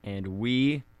And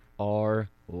we are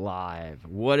live.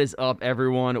 What is up,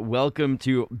 everyone? Welcome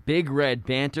to Big Red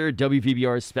Banter,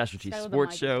 WVBR's specialty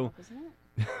sports show.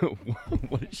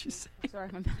 What did she say? Sorry,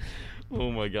 my bad.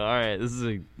 Oh my god! All right, this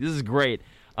is great.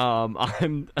 I'm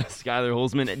Skylar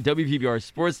Holzman, WVBR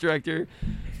sports director.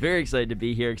 Very excited to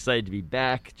be here. Excited to be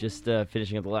back. Just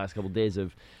finishing up the last couple days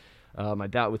of my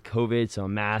bout with COVID, so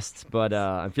I'm masked, but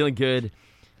I'm feeling good.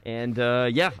 And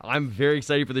yeah, I'm very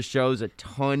excited for the show. There's a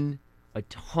ton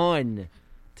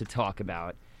to talk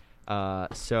about.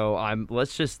 So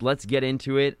let's get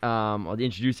into it. I'll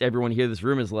introduce everyone here. This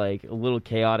room is like a little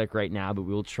chaotic right now, but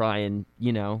we'll try and,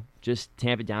 just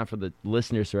tamp it down for the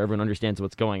listeners so everyone understands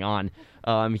what's going on.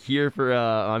 I'm here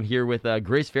with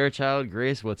Grace Fairchild.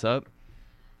 Grace, what's up?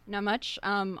 Not much.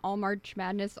 All March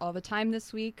Madness all the time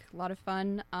this week. A lot of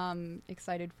fun.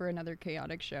 Excited for another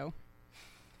chaotic show.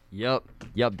 Yep.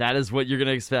 That is what you're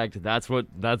gonna expect. That's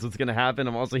what's gonna happen.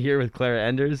 I'm also here with Clara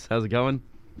Enders. How's it going?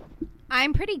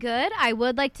 I'm pretty good. I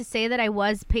would like to say that I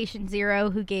was patient zero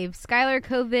who gave Skylar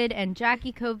COVID and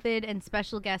Jackie COVID and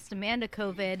special guest Amanda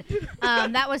COVID.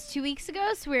 That was 2 weeks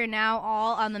ago, so we're now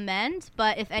all on the mend.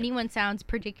 But if anyone sounds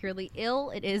particularly ill,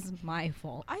 it is my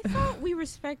fault. I thought we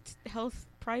respect health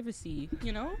privacy,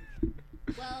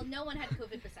 Well, no one had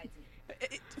COVID besides me.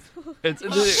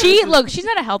 She's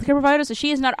not a healthcare provider, so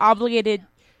she is not obligated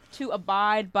to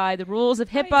abide by the rules of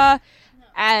HIPAA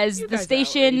as the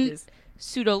station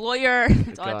pseudo lawyer.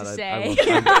 That's all I have to say.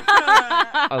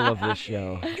 I love this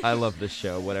show. I love this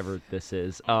show, whatever this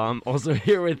is. Also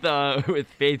here with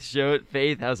Faith Schote.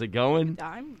 Faith, how's it going?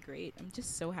 I'm great. I'm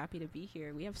just so happy to be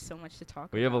here. We have so much to talk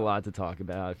about. We have a lot to talk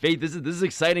about. Faith, this is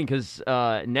exciting because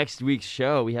next week's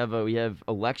show we have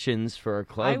elections for our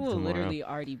club. I will tomorrow. literally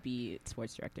already be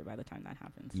sports director by the time that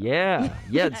happens. So.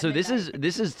 Yeah. So this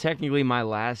is technically my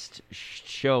last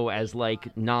show as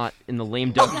like not in the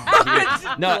lame duck.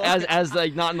 No, as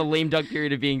like not in the lame duck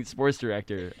period of being sports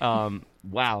director.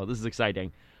 Wow, this is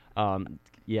exciting.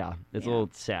 Yeah, it's a little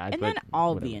sad. And but then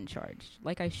I'll whatever. be in charge,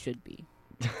 like I should be.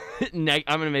 I'm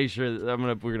gonna make sure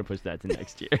we're gonna push that to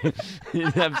next year. You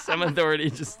have some authority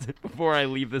just before I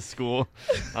leave this school.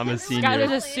 I'm a senior.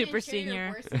 Skylar's a super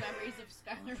senior.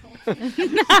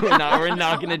 We're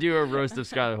not gonna do a roast of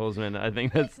Skylar Holzman. I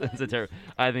think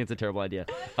it's a terrible idea.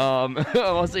 I'm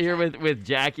also here with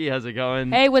Jackie. How's it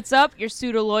going? Hey, what's up? Your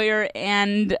pseudo lawyer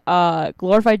and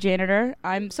glorified janitor.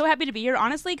 I'm so happy to be here,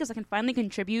 honestly, because I can finally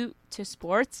contribute to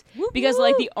sports. Because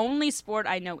like the only sport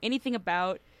I know anything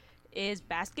about is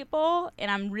basketball, and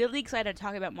I'm really excited to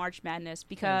talk about March Madness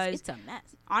because it's a mess.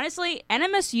 Honestly,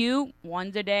 NMSU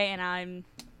won today, and I'm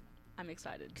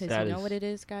excited Because you know what it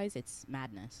is, guys? It's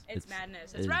madness. It's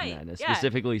madness. That's It's right. madness. Yeah.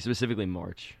 Specifically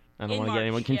March. I don't In want to get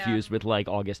anyone March, yeah. confused with like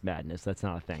August Madness. That's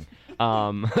not a thing.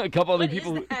 A couple other What is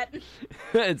people. that?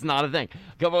 It's not a thing.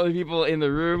 A couple other people in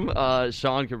the room.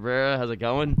 Sean Cabrera, how's it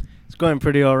going? It's going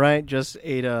pretty all right. Just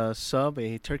ate a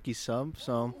turkey sub.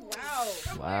 So,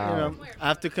 Wow. I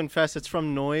have to confess, it's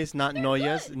from Noise, not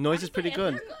Noyes. Noise is pretty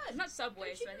good. It's not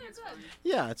Subway, so I think it's fun.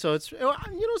 Yeah, so it's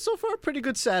so far pretty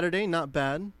good Saturday, not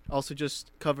bad. Also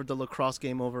just covered the lacrosse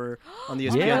game over on the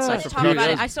ESPN Yeah. side Let's for talk about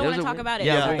production. it. I still want to talk about it.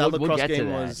 Yeah, Yeah, we'll- that we'll lacrosse get to game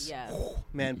that. was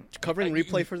man, covering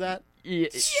replay for that.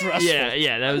 Stressful.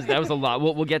 Yeah, that was a lot.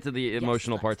 We'll get to the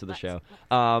emotional parts of the show.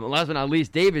 Last but not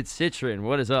least, David Citron,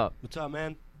 what is up? What's up,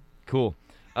 man? Cool.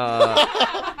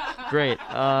 Great.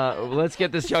 Let's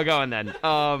get this show going then.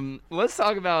 Let's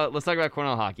talk about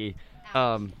Cornell hockey.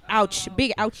 Ouch.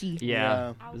 Big ouchie.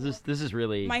 Yeah. This is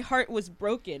really. My heart was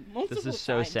broken multiple This is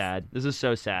so times. sad. This is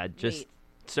so sad. Just Wait.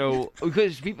 so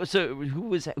because people. So who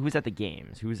was at the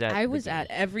games? Who was at? I the was games? at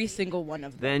every single one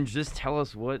of them. Then just tell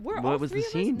us what all was three the of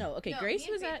us? scene. No, okay. Grace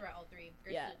was at. all three.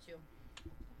 Yeah. Too.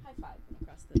 High five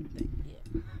across the thing.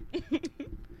 Yeah.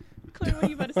 Claire, what are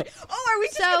you about to say? Oh, are we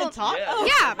just So- gonna talk? Yeah. Oh.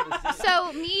 Yeah.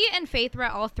 So me and Faith were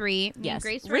at all three. Me and Yes.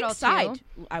 Grace were at all Ringside.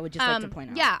 two. I would just like to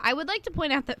point out. Yeah, I would like to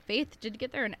point out that Faith did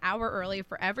get there an hour early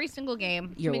for every single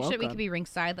game You're to make sure we welcome. could be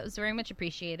ringside. That was very much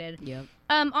appreciated. Yep.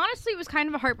 Honestly, it was kind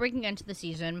of a heartbreaking end to the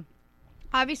season.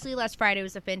 Obviously, last Friday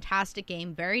was a fantastic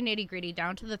game, very nitty-gritty,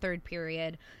 down to the third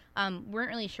period. Weren't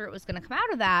really sure it was going to come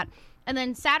out of that. And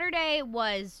then Saturday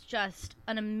was just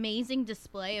an amazing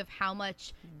display of how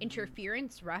much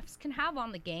interference refs can have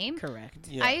on the game. Correct.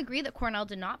 Yeah. I agree that Cornell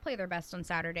did not play their best on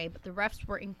Saturday, but the refs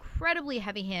were incredibly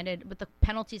heavy-handed with the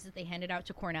penalties that they handed out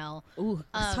to Cornell. Ooh,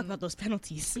 let's talk about those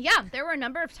penalties. Yeah, there were a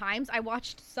number of times I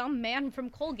watched some man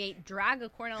from Colgate drag a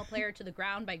Cornell player to the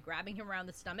ground by grabbing him around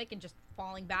the stomach and just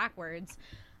falling backwards.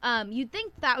 You'd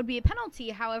think that would be a penalty.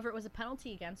 However, it was a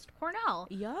penalty against Cornell.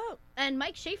 Yup. And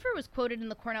Mike Schaefer was quoted in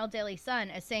the Cornell Daily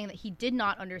Sun as saying that he did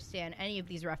not understand any of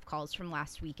these ref calls from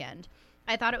last weekend.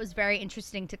 I thought it was very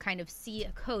interesting to kind of see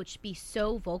a coach be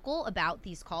so vocal about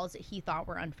these calls that he thought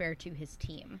were unfair to his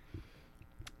team.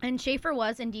 And Schaefer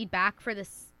was indeed back for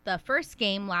the first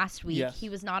game last week. Yes. He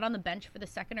was not on the bench for the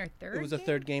second or third. It was the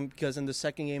third game because in the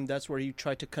second game, that's where he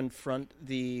tried to confront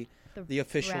the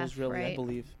officials, ref, really, I right?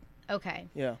 believe. Okay.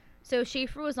 Yeah. So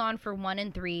Schaefer was on for 1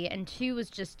 and 3, and 2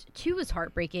 was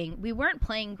heartbreaking. We weren't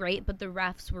playing great, but the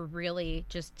refs were really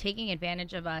just taking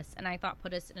advantage of us, and I thought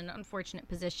put us in an unfortunate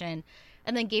position.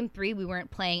 And then game 3, we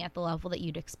weren't playing at the level that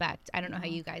you'd expect. I don't know how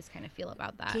you guys kind of feel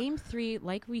about that. Game 3,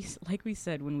 like we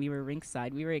said when we were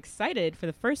rinkside, we were excited for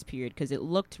the first period because it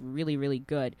looked really, really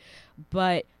good.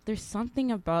 But there's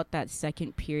something about that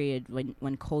second period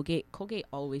when Colgate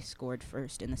always scored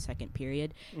first in the second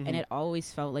period, and it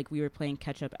always felt like we were playing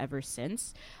catch up ever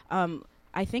since.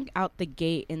 I think out the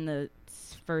gate in the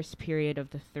first period of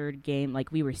the third game,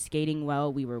 like we were skating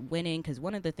well, we were winning, because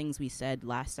one of the things we said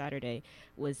last Saturday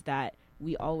was that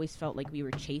we always felt like we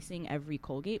were chasing every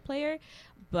Colgate player,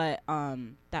 but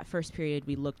that first period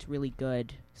we looked really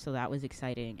good, so that was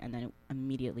exciting, and then it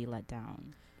immediately let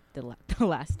down the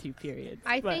last 2 periods.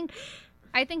 I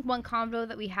think one convo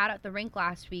that we had at the rink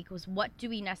last week was, what do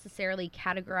we necessarily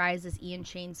categorize as Ian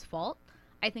Shane's fault?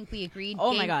 I think we agreed.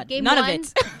 Oh my God, game none one, of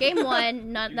it. Game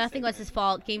 1, nothing was his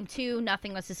fault. Game 2,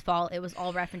 nothing was his fault. It was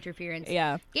all ref interference.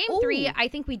 Yeah. Game 3, I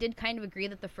think we did kind of agree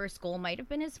that the first goal might have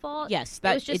been his fault. Yes,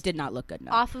 it did not look good.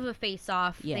 No. Off of a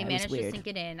face-off. Yeah, they it was managed to weird. sink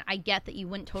it in. I get that you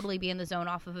wouldn't totally be in the zone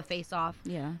off of a face-off.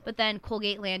 Yeah. But then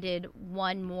Colgate landed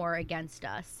one more against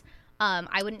us.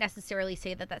 I wouldn't necessarily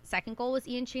say that second goal was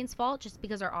Ian Shane's fault, just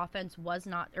because our offense was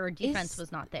not, or defense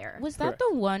was not there. Was that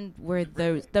the one where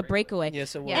the breakaway?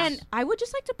 Yes, it was. Yes. And I would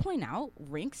just like to point out,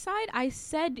 rinkside, I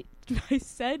said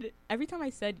every time I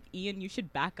said, Ian, you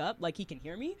should back up, like he can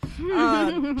hear me.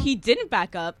 He didn't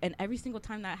back up, and every single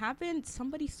time that happened,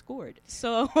 somebody scored.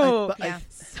 So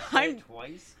Twice.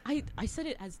 I said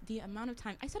it as the amount of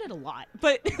time. I said it a lot,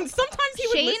 but sometimes he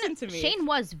would listen to me. Shane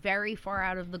was very far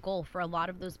out of the goal for a lot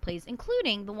of those plays,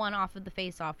 including the one off of the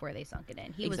face-off where they sunk it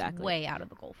in. He was way out of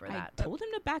the goal for that. I told him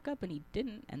to back up, and he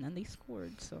didn't, and then they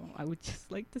scored. So I would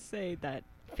just like to say that.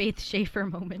 Faith Schaefer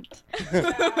moment.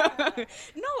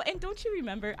 No, and don't you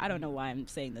remember, I don't know why I'm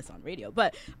saying this on radio,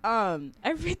 but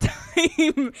every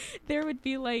time there would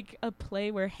be like a play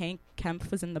where Hank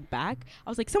Kemp was in the back, I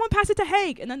was like, someone pass it to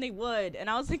Hank, and then they would, and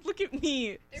I was like, look at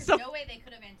me. There's no way they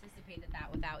could have anticipated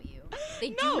that without you.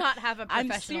 They do not have a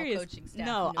professional coaching staff.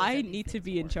 No, I need to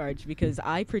be in charge because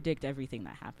I predict everything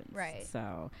that happens. Right.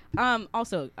 So,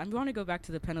 also, I want to go back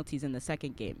to the penalties in the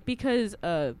second game because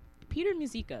Peter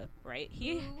Muzyka, right?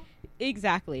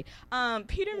 Exactly.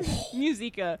 Peter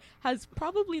Muzyka has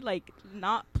probably like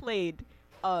not played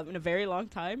in a very long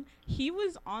time. He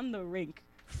was on the rink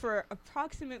for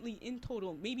approximately in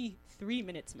total maybe 3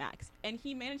 minutes max, and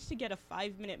he managed to get a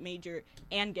 5-minute major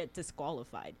and get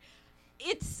disqualified.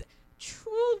 It's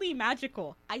truly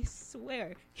magical, I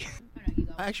swear.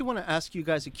 I actually want to ask you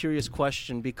guys a curious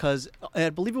question because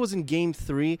I believe it was in Game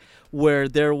 3 where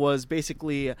there was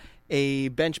basically a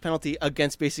bench penalty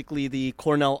against basically the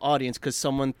Cornell audience because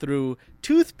someone threw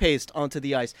toothpaste onto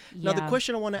the ice. Now, the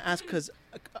question I want to ask, because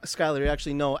Skylar, you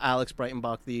actually know Alex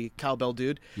Breitenbach, the cowbell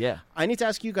dude. Yeah. I need to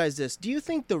ask you guys this. Do you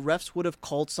think the refs would have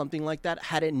called something like that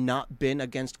had it not been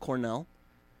against Cornell?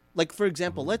 Like, for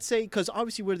example, let's say, because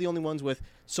obviously we're the only ones with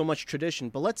so much tradition,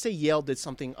 but let's say Yale did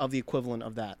something of the equivalent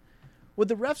of that. Would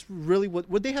the refs really,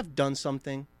 would they have done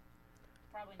something?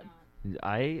 Probably not.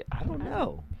 I don't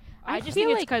know. I just feel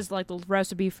think it's like- because like the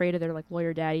refs would be afraid of their like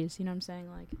lawyer daddies. You know what I'm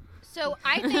saying? Like, So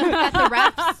I think that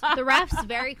the refs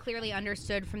very clearly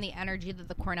understood from the energy that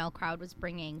the Cornell crowd was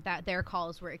bringing that their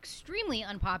calls were extremely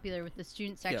unpopular with the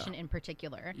student section in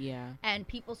particular. Yeah. And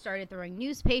people started throwing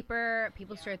newspaper,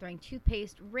 people started throwing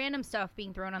toothpaste, random stuff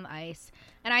being thrown on the ice.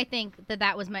 And I think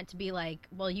that was meant to be like,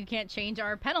 well, you can't change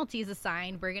our penalties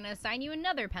assigned. We're going to assign you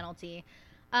another penalty.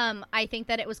 I think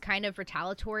that it was kind of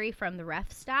retaliatory from the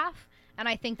ref staff. And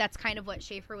I think that's kind of what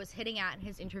Schaefer was hitting at in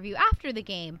his interview after the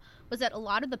game, was that a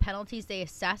lot of the penalties they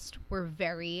assessed were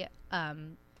very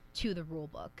to the rule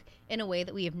book in a way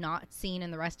that we have not seen in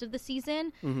the rest of the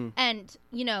season. Mm-hmm. And,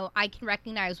 you know, I can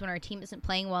recognize when our team isn't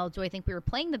playing well. Do I think we were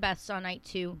playing the best on night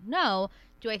 2? No.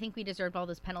 Do I think we deserved all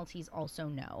those penalties? Also,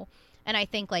 no. And I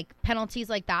think, like, penalties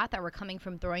like that were coming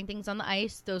from throwing things on the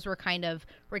ice, those were kind of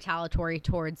retaliatory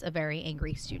towards a very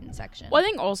angry student section. well, I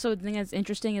think also the thing that's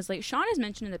interesting is like Sean has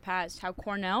mentioned in the past how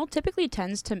Cornell typically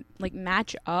tends to like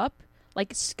match up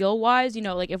like skill wise. You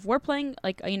know, like if we're playing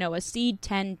like a seed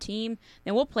 10 team,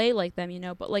 then we'll play like them. You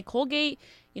know, but like Colgate,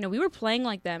 you know, we were playing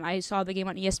like them. I saw the game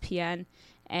on ESPN.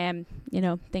 And, you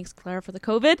know, thanks, Clara, for the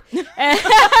COVID.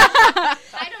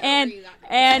 and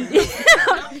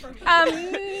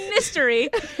mystery.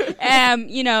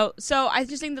 So I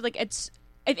just think that like it's,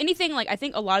 if anything, like I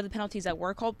think a lot of the penalties that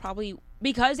were called probably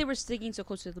because they were sticking so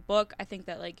close to the book. I think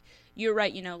that like you're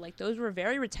right. Like those were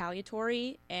very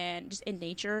retaliatory and just in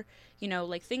nature.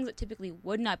 Like things that typically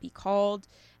would not be called.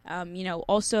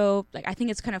 Also like I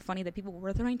think it's kind of funny that people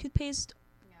were throwing toothpaste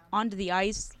onto the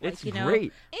ice. It's like,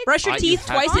 great. Brush your teeth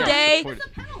twice a day.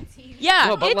 Yeah,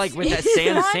 No, but like with that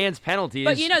sans penalties,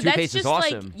 but that's toothpaste just is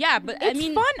awesome. like, yeah, but It's I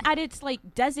mean, fun at its like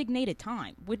designated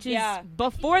time, which is Yeah.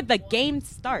 before the game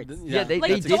starts. Yeah, they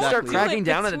that's did start exactly it. cracking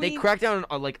down on it. They between- cracked down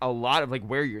on like a lot of like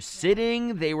where you're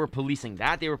sitting. They were policing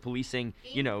that. They were policing,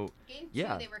 Game 2,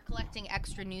 yeah. they were collecting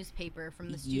extra newspaper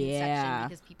from the student Yeah. section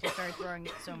because people started throwing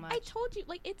it so much. I told you,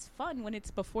 like, it's fun when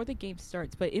it's before the game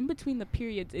starts, but in between the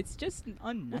periods, it's just It's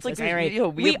like unnecessary.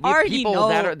 we have already people know,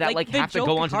 that like, the have to joke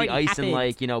go onto the already ice and happened.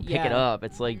 like pick it Yeah. up.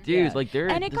 It's like, dudes, Yeah. like they're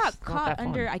And it this got is not caught that fun.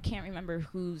 under, I can't remember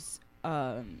whose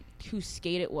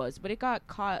skate it was, but it got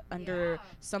caught under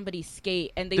somebody's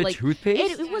skate, and they The like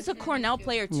toothpaste? It was a Cornell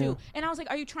player too, Yeah. and I was like,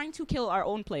 "Are you trying to kill our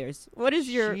own players? What is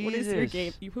your Jesus.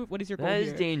 game? What is your goal That is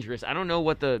here?" dangerous. I don't know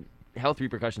what the health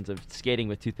repercussions of skating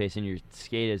with toothpaste in your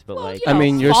skate is, but Well, like you I know,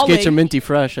 mean, your skates are falling. minty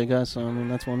fresh, I guess. So, I mean,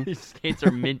 that's one. your skates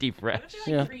are minty fresh.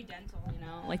 Yeah.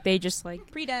 like they just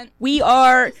like Pre-dent. we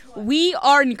are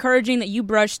encouraging that you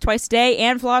brush twice a day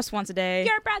and floss once a day.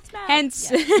 Your breath smells. Hence,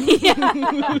 Should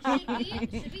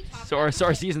we talk So our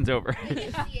season's over. the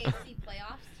CAC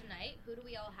playoffs tonight? Who do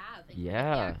we all have? In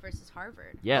Yeah. Quinnipiac versus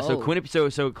Harvard. Yeah,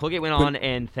 so Colgate went on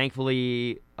and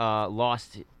thankfully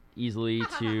lost easily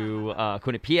to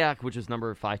Quinnipiac, which was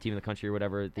number 5 team in the country or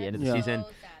whatever at the end of the Yeah. season. So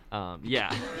sad.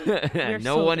 Yeah,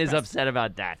 no so one is depressed. upset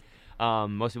about that.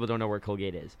 Most people don't know where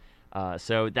Colgate is.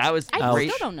 So that was I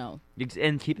great. still don't know.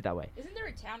 And keep it that way. isn't there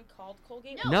a town called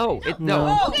Colgate? No.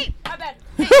 No. Okay. My bad.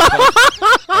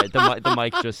 Alright, the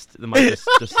mic just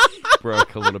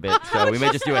broke a little bit, so we may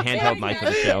just do a handheld mic for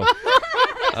the show.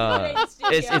 It's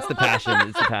the passion.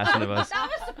 It's the passion of us. That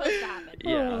was supposed to happen.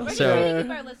 Yeah. We're So just trying to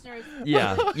keep our listeners.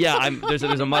 yeah.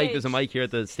 There's a mic here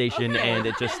at the station, and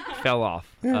it just fell off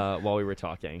while we were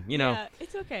talking. Yeah,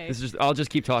 it's okay. This is I'll just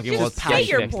keep talking Just while it's say getting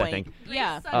your fixed. I point. think.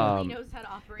 Yeah. Suddenly knows how to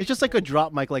operate. It's just like a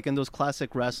drop mic, like in those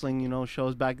classic wrestling,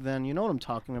 shows back then. You know what I'm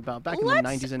talking about? Back in the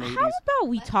 90s and 80s. How about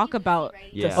we talk about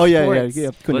Yeah. the Oh yeah, sports? yeah.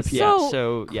 Let's- Quinnipiac.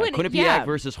 So, Quinnipiac yeah.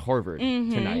 versus Harvard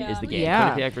tonight is the game.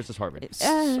 Yeah. Quinnipiac versus Harvard.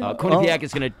 Uh, Quinnipiac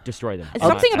is going to destroy them.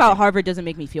 Something about Harvard doesn't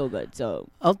make me feel good, so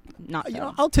I'll- not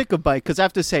so. I'll take a bite because I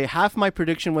have to say half my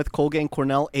prediction with Colgate and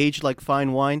Cornell aged like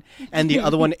fine wine, and the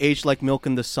other one aged like milk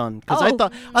in the sun. Because Oh.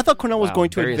 I thought Cornell was Wow, going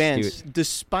to very advance astute.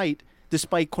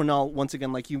 despite Cornell once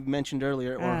again, like you mentioned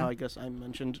earlier, or Uh. how I guess I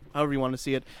mentioned, however you want to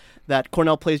see it, that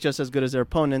Cornell plays just as good as their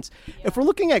opponents. If we're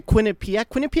looking at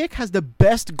Quinnipiac has the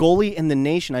best goalie in the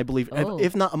nation, I believe, Oh.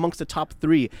 if not amongst the top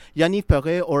 3. Yannick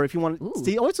Perret, or if you want Ooh.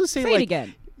 to also say Say it like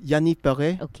again. Yannick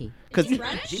Perret, Okay. because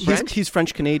he's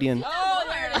French Canadian. Oh,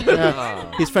 there it is.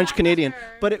 Yeah, he's French Canadian.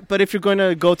 But if you're going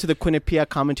to go to the Quinnipiac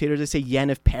commentators, they say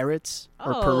Yannick Perretz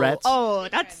or Perretz. Oh,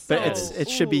 that's But so. it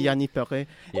should be Yannick Perret.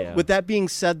 Yeah. With that being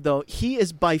said, though, he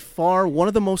is by far one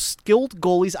of the most skilled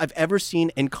goalies I've ever seen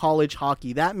in college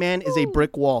hockey. That man is a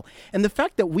brick wall. And the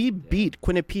fact that we beat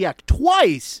Quinnipiac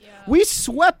twice, we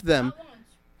swept them.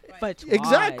 But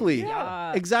Exactly.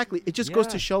 Yeah. Exactly. It just goes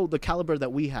Yeah. to show the caliber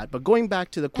that we had. But going back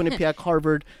to the Quinnipiac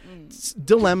Harvard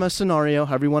dilemma scenario,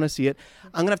 however you want to see it,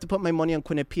 I'm going to have to put my money on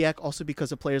Quinnipiac also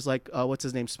because of players like, what's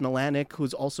his name, Smilanic,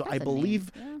 who's also, I That's a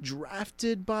believe, name, yeah.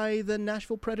 drafted by the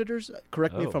Nashville Predators.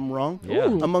 Correct me if Oh. I'm wrong. Yeah.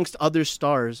 Ooh. Amongst other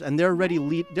stars. And they're already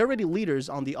leaders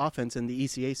on the offense in the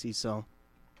ECAC. So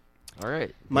All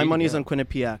right. my There you money is go, on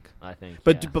Quinnipiac. I think.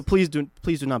 But yeah. but please do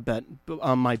not bet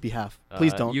on my behalf.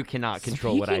 Please don't. You cannot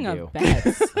control what I Speaking do. of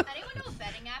bets, Anyone know a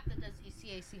betting app that does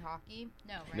ECAC hockey?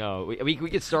 No, right? No, we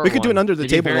could start. We could do one. an under the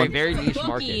It'd be table very, one. very niche market.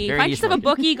 Bookie. Very Find niche yourself a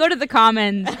market. bookie. Go to the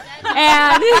commons and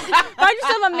find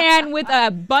yourself a man with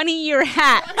a bunny ear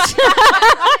hat.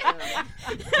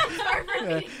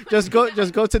 Just go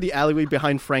to the alleyway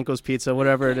behind Franco's Pizza,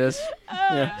 whatever it is.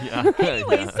 Yeah. Yeah.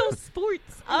 anyway, Yeah. so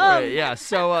sports. All right, yeah.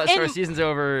 So our and- season's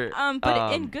over.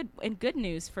 But in good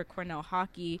news for Cornell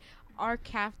hockey, our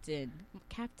captain,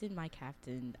 my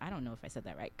captain. I don't know if I said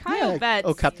that right. Kyle Yeah. Betts.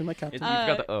 Oh, Captain, my It's, Captain. you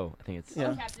forgot the O. I think it's.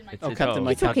 Yeah. It's, Oh, Captain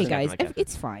Mike. It's okay, Captain, guys. Mike Captain.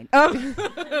 It's fine.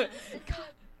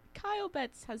 Kyle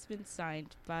Betts has been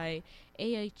signed by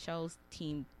AHL's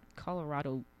team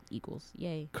Colorado Eagles.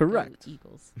 Yay! Correct. Go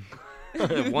Eagles.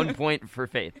 1 point for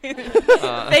Faith.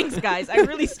 Thanks, guys. I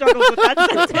really struggled with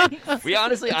that sentence. We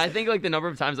honestly, I think like the number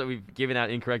of times that we've given out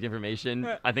incorrect information,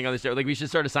 I think on the show, like we should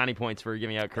start assigning points for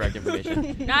giving out correct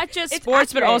information. Not just It's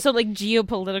sports, but accurate. also like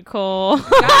geopolitical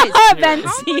Guys, events.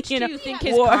 how much you do know, you think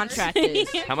his wars. contract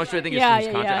is? How much do I think Yeah, is his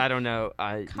yeah, contract? yeah. I don't know.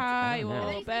 I Kyle. don't know.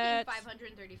 I think bet.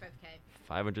 535K.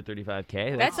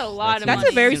 $535K. That's a lot of That's money.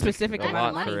 a very seems like specific a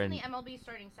amount lot of for money. an- The MLB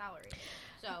starting salary.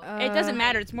 So It doesn't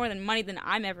matter. It's more than money than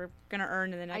I'm ever gonna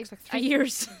earn in the next I- like 3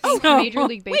 years. I think So- Major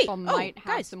League Wait, Baseball oh, might have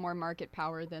guys. some more market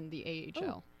power than the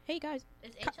AHL. Hey, guys.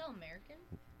 is HL American?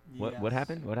 What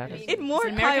happened? What happened? In more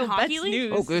It's American Kyle Hockey Betts League?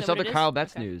 news. Oh, good. Is that what Other it is? Kyle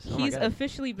Betts Okay. news. Oh my He's God.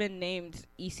 officially been named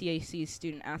ECAC's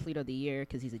Student Athlete of the Year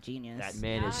because he's a genius. That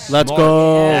man is Let's smart.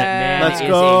 go. That man Let's is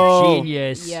go. a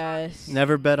genius. Yes.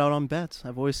 Never bet out on bets.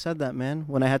 I've always said that, man.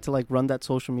 When I had to like run that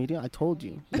social media, I told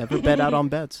you never bet out on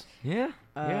bets. Yeah.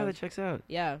 Yeah, Uh, that checks out.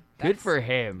 Yeah. Good that's- for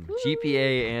him.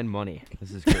 GPA and money.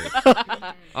 This is great.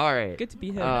 All right. Good to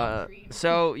be him.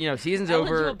 So, season's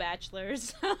Eligible over.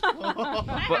 bachelors. I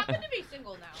But- happen to be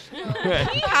single now.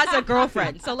 he has a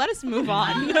girlfriend, so let us move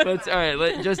on. But all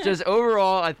right, just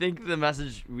overall, I think the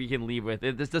message we can leave with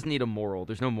this doesn't need a moral.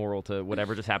 There's no moral to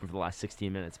whatever just happened for the last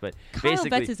 16 minutes. But Kyle basically,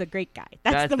 Betts is a great guy.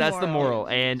 That's the moral.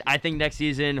 And I think next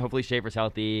season, hopefully, Schaefer's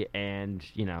healthy, and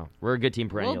we're a good team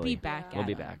perennially. We'll be back. We'll at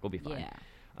be him. back. We'll be fine. Yeah.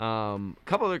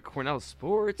 Couple other Cornell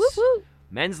sports. Woo woo.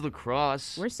 Men's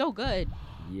lacrosse. We're so good.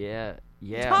 Yeah. Talk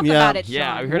Yeah. about it, Sean.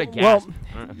 Yeah, we heard a Well, gasp.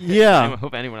 I don't know if yeah. I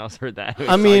hope anyone else heard that.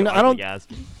 I mean, I don't-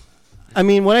 Gasp. I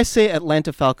mean, when I say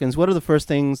Atlanta Falcons, what are the first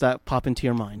things that pop into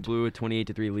your mind? Blew a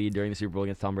 28-3 lead during the Super Bowl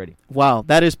against Tom Brady. Wow,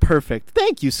 that is perfect.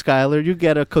 Thank you, Skylar. You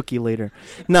get a cookie later.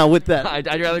 Now, with that, I'd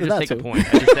rather just that take a too. point.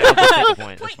 I'll just take a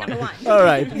point. That's fine. All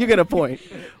right, you get a point.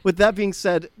 With that being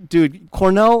said, dude,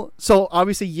 Cornell. So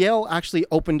obviously Yale actually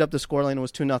opened up the scoreline. It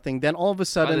was 2-0. Then all of a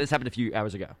sudden, This happened a few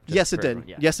hours ago. just yes, it for did. everyone,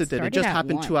 yeah. Yes, it did. It Started just at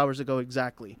happened 1. 2 hours ago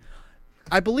exactly.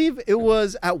 I believe it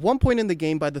was at one point in the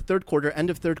game by the third quarter, end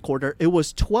of third quarter. It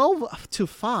was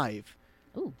 12-5.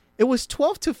 Ooh. It was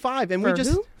 12-5, and we For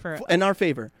just who? For in our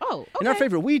favor. oh, In our okay.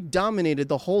 favor, we dominated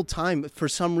the whole time for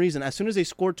some reason. As soon as they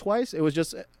scored twice, it was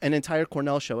just an entire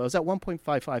Cornell show. It was at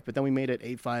 1.55, but then we made it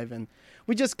 8-5, and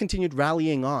we just continued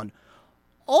rallying on.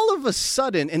 All of a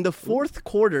sudden, in the fourth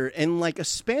quarter, in like a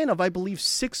span of, I believe,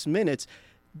 6 minutes,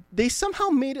 they somehow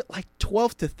made it like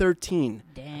 12-13.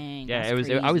 Dang. Yeah, that's it was.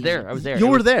 crazy. I was there. I was there. You It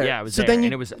were was- there. Yeah, I was So there. then you-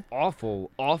 and it was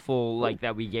awful, like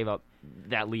that we gave up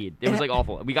that lead. It was like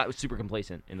awful. We got super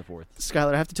complacent in the fourth.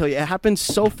 Skylar, I have to tell you, it happened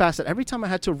so fast that every time I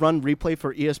had to run replay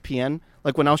for ESPN,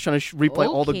 like when I was trying to replay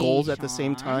all the Okay, goals at the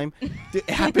same Sean. time, it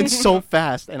happened so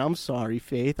fast. And I'm sorry,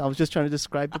 Faith. I was just trying to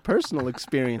describe the personal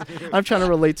experience. I'm trying to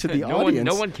relate to the no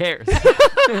audience. one cares.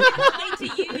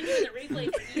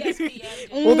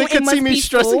 Well, they It could see must me be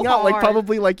stressing so out, like hard.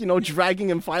 probably like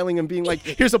dragging and filing and being like,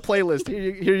 "Here's a playlist.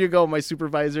 Here you go, my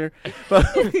supervisor." But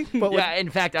Yeah, in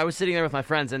fact, I was sitting there with my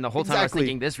friends, and the whole time I was Exactly.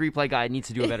 thinking, this replay guy needs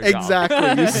to do a better job.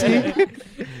 exactly, you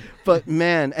see. But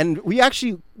man, and we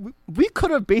actually we could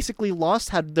have basically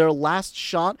lost had their last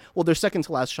shot, well, their second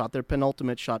to last shot, their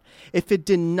penultimate shot, if it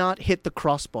did not hit the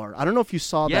crossbar. I don't know if you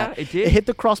saw Yeah, that. it did. It hit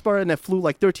the crossbar and it flew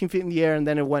like 13 feet in the air, and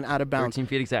then it went out of bounds. 13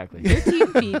 feet exactly. 13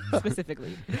 feet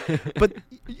specifically. But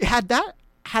had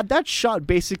that shot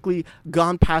basically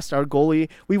gone past our goalie,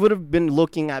 we would have been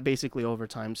looking at basically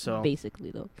overtime. So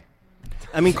Basically, though.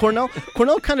 I mean, Cornell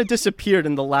kind of disappeared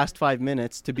in the last 5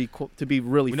 minutes. To be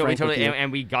really No, we frank with totally, you.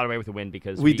 and we got away with the win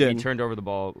because We we did. turned over the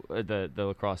ball, the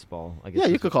lacrosse ball. I guess Yeah,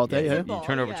 you that's could call it that, yeah. You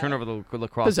turn over the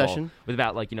lacrosse Possession. ball with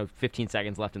about 15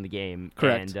 seconds left in the game.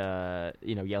 Correct. And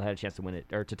Yale had a chance to win it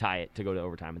or to tie it to go to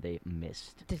overtime, and they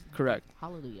missed. Correct.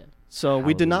 Hallelujah. So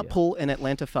we did not Hallelujah. pull an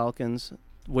Atlanta Falcons,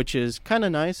 which is kind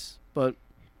of nice, but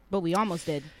But we almost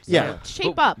did. So Yeah.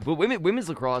 Shape but, up. But women's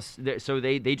lacrosse, they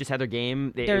just had their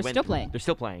game. They're it went- still playing. They're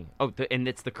still playing. Oh, and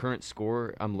it's the current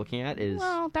score I'm looking at is.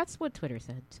 Well, that's what Twitter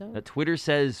said. So Twitter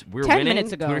says we're 10 winning.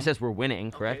 minutes ago. Twitter says we're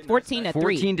winning. Correct. 14-3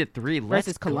 14-3. Let's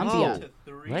versus Columbia.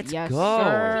 Go. Let's Yes, go.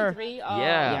 sir. Yeah.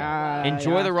 Yeah.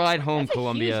 Enjoy yeah. the ride home, That's a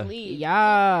Columbia. huge lead.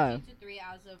 Yeah. 2-3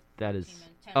 as of That is. 15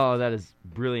 minutes, 10 Oh, that is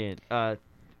brilliant.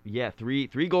 Yeah, three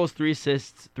goals, 3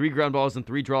 assists, 3 ground balls, and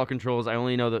 3 draw controls. I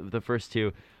only know the first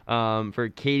 2. For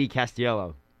Katie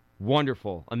Castiello.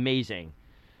 Wonderful. Amazing.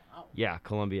 Yeah,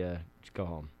 Columbia, just go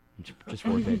home. Just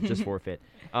forfeit. Just forfeit.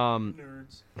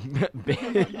 nerds.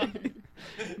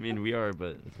 I mean, we are,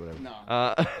 but it's whatever. No.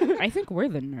 I think we're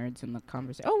the nerds in the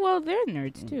conversation. Oh, well, they're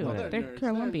nerds, too. Well, they're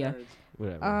Columbia.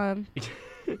 Whatever.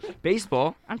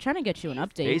 Baseball. I'm trying to get you an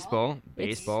update.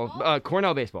 Baseball.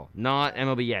 Cornell baseball. Not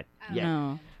MLB yet.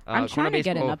 No. Cornell I'm trying to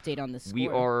get an baseball, update on the score. We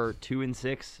are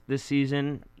 2-6 this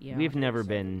season. Yeah. We've never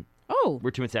been Oh.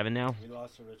 We're 2-7 now. We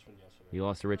lost to Richmond yesterday. You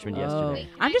lost to Richmond Oh. yesterday.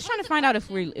 I'm just trying to find out if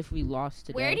question. we lost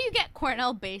today. Where do you get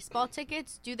Cornell baseball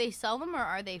tickets? Do they sell them or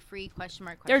are they free? Question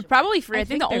mark. They're Question mark. probably free. I I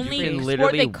think think the they're only free. You can sport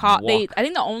literally I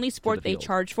think the only sport the they field.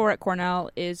 charge for at Cornell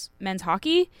is men's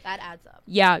hockey. That adds up.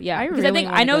 Yeah. I Because really I think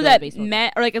wanna I know go to a that baseball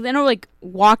men or like I know like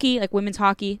hockey, like women's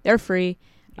hockey, they're free.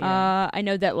 Yeah. I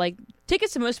know that like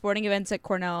tickets to most sporting events at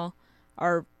Cornell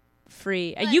are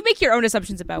free. You make your own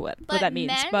assumptions about what that means,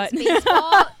 men's but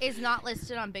baseball is not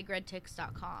listed on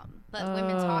BigRedTix.com, but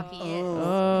women's hockey is.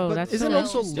 Oh, But that's isn't so-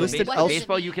 also So listed what baseball, is it?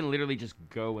 baseball, you can literally just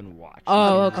go and watch.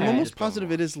 Oh, You okay. can I'm almost just go and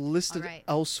positive it watch. is listed Alright.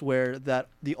 elsewhere that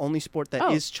the only sport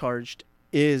that is Oh. charged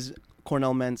is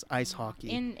Cornell men's ice hockey.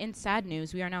 In sad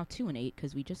news, we are now 2-8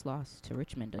 because we just lost to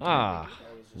Richmond. again. Ah,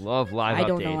 love live I updates.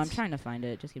 don't know. I'm trying to find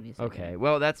it. Just give me a second. Okay,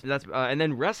 well that's and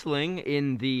then wrestling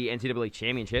in the NCAA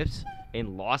championships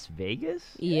in Las Vegas.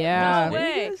 Yeah. No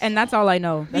way. And that's all I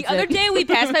know. the That's other it. day we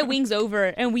passed by Wings Over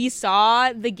and we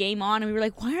saw the game on and we were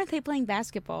like, why aren't they playing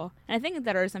basketball? And I think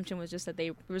that our assumption was just that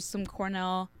there was some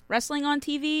Cornell wrestling on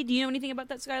TV. Do you know anything about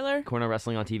that, Skylar? Cornell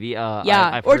wrestling on TV. Yeah,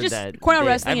 I've or heard just that Cornell they-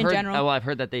 wrestling I've in heard- general. Well, I've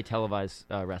heard that they televise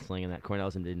wrestling and that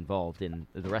Cornell's involved in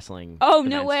the wrestling. Oh,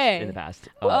 no events way. In the past.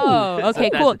 Oh, okay,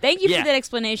 that's- cool. Thank you yeah. for that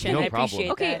explanation. No I appreciate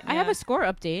problem. Okay, that. I have Yeah. a score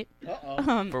update.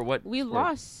 For what? We sport?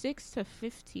 lost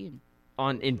 6-15.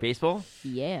 in baseball.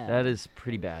 Yeah. That is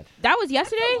pretty bad. That was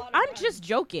yesterday? I'm just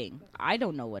joking. I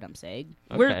don't know what I'm saying.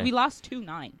 Okay. We lost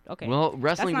 2-9. Okay. Well,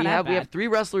 wrestling. not We that have bad. 3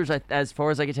 wrestlers, as far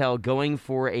as I can tell, going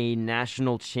for a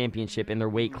national championship in their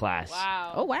weight class.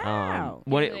 Wow. Oh, wow.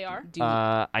 What Who they are? Do-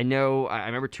 I know. I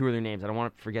remember 2 of their names. I don't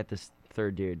want to forget this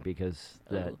third dude because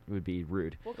that Oh. would be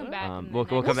rude. We'll come back. and We'll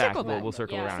then come back. circle back. We'll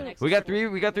circle Yeah, around. next We got circle. 3.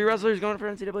 We got 3 wrestlers going for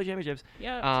NCAA championships.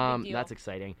 Yeah, it's a big deal. That's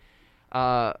exciting.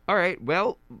 All right.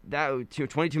 Well, that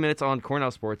 22 minutes on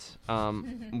Cornell sports.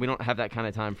 We don't have that kind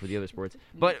of time for the other sports.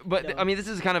 But I mean, this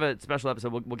is kind of a special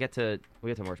episode. We'll get to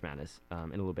March Madness in a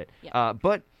little bit. Yeah.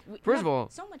 But We first have of all,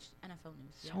 so much NFL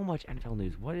news. so much NFL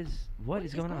news. What is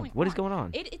going on? going What is on? going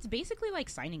on? It's basically like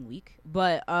signing week,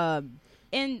 but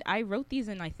and I wrote these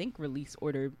in I think release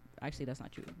order. Actually, that's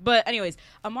not true. But anyways,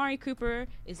 Amari Cooper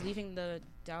is leaving the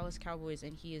Dallas Cowboys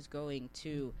and he is going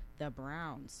to the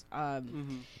Browns.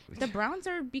 The Browns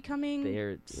are becoming.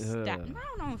 They're I don't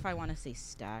know if I want to say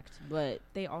stacked, but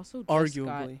they also just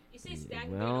Arguably. You say stack,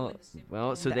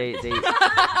 Well, so they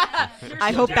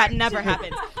I hope that never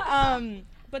happens.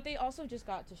 But they also just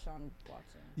got Deshaun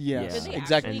Watson. Yes, Did they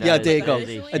exactly. actually Yeah, a get day it? ago.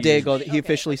 Officially? A day ago, Okay, he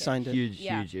officially okay. signed it. huge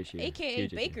Yeah. issue. AKA Huge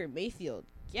issue. Baker Mayfield.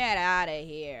 Get out of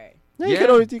here. Yeah, Yeah.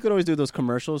 you could always do those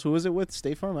commercials. Who was it with?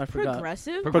 State Farm? I forgot.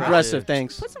 Progressive. Progressive,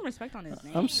 thanks. Put some respect on his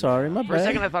name. I'm sorry, my For a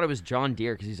second, bad. I thought it was John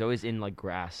Deere because he's always in like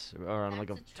grass or on like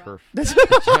a That's a turf. That's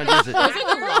John Deere's a- Those are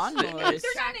the lawnmowers.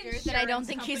 Tractor that I don't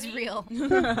think is real.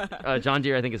 John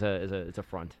Deere, I think, is a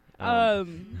front.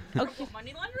 Okay.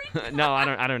 money laundering? No,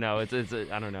 I don't know. It's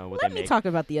I don't know what Let they me make. talk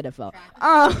about the NFL.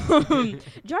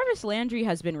 Jarvis Landry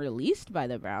has been released by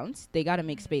the Browns. They got to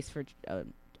make space for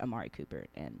Amari Cooper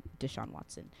and Deshaun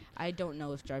Watson. I don't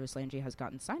know if Jarvis Landry has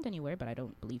gotten signed anywhere, but I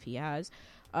don't believe he has.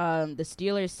 The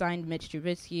Steelers signed Mitch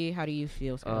Trubisky. How do you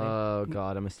feel, Skylar? Oh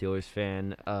God, I'm a Steelers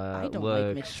fan. I don't look,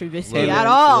 like Mitch Trubisky look, at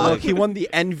all. Look, he won the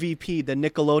MVP, the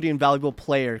Nickelodeon Valuable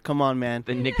Player. Come on, man.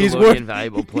 the He's worth- Nickelodeon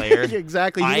Valuable Player.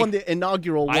 Exactly. He I- won the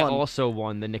inaugural I one. also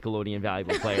won the Nickelodeon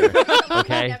Valuable Player.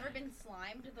 Okay. Never been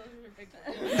slimed. Those are big.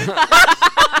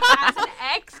 As an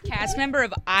ex-cast member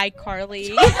of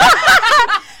iCarly,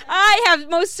 I have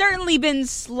most certainly been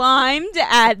slimed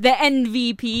at the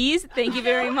NVPs. Thank you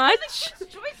very much.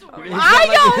 I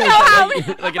don't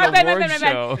know how. like My an bad, my award bad,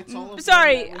 my bad. show.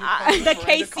 Sorry, The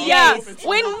KCS. yeah.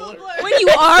 When you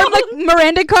are like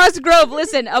Miranda Cosgrove,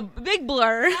 listen, a big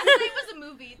blur. That was a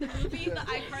movie. The movie, the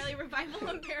iCarly revival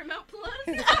on Paramount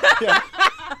Plus.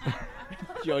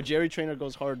 Yo, Jerry Trainer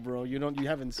goes hard, bro. You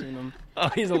haven't seen him. Oh,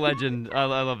 he's a legend. I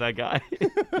love that guy.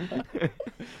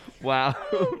 Wow.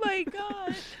 Oh my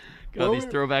God. God, these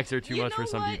throwbacks are too You much for know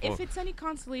some what? people. If it's any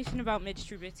consolation about Mitch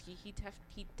Trubisky,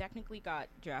 he technically got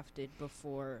drafted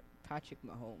before Patrick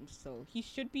Mahomes, so he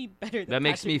should be better than That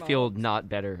makes me Patrick feel Mahomes. not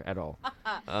better at all.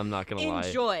 I'm not gonna lie.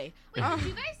 Enjoy. Wait, did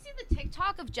you guys see the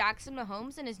TikTok of Jackson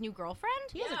Mahomes and his new girlfriend?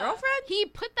 He has a girlfriend? He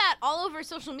put that all over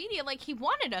social media like he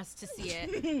wanted us to see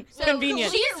it. So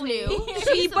Convenient. She's new. He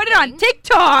She's put the it on thing.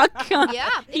 TikTok. Yeah.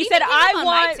 It He even said, came up "I on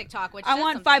my want- TikTok, which I says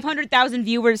want something. 500,000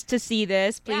 viewers to see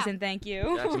this, please Yeah. and thank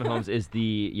you." Jackson Mahomes is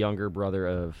the younger brother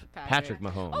of Patrick Patrick.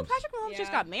 Mahomes. Oh, Patrick Mahomes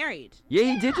just Yeah. got married. Yeah,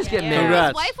 he did just get Yeah. married. Congrats.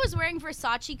 His wife was wearing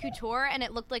Versace couture tour, and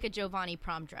it looked like a Giovanni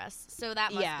prom dress. So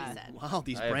that must Yeah. be said. Wow,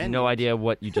 these I have brand no names. idea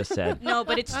what you just said. No,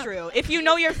 but it's true. If you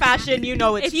know your fashion, you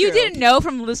know it's If true. you didn't know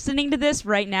from listening to this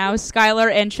right now,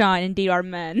 Skylar and Sean indeed are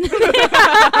men.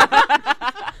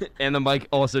 And the mic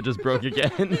also just broke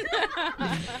again.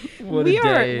 What we a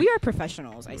are day.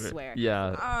 professionals, I swear.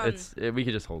 Yeah, we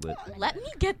could just hold it. Let me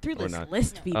get through Or this not.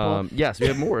 list, people. Yes, we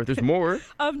have more. There's more.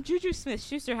 Juju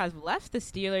Smith-Schuster has left the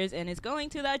Steelers and is going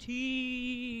to the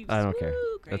Chiefs. I don't care.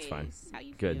 Woo, That's fine. Grace, How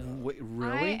you Good. feel? Wait, I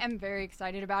really? am very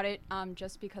excited about it,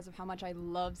 just because of how much I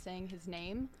love saying his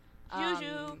name.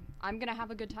 Juju. I'm gonna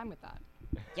have a good time with that.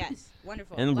 Yes,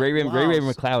 wonderful. And Love- Ray Ray Wow.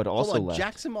 McLeod also Hold on, left.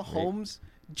 Jackson Right. Mahomes.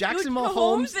 Jackson Juju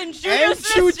Mahomes and and Juju Juju.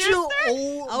 Smith-Schuster?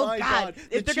 Oh, my God.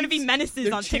 If they're gonna be menaces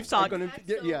the on Chiefs are TikTok.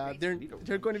 gonna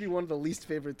they're going to be one of the least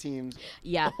favorite teams.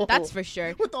 Yeah, that's for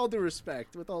sure. With all due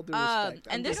respect. With all due respect.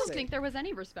 and I this don't is- think there was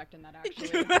any respect in that,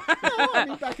 actually. I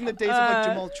mean, back in the days of like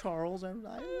Jamal Charles, and they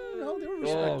were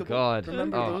respectable. Oh God!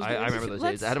 Remember oh, those I days? remember those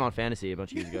Let's- days. I had him on fantasy a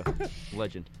bunch of years ago.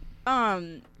 Legend.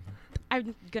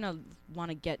 I'm gonna want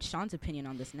to get Sean's opinion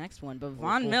on this next one, but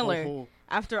Von Miller,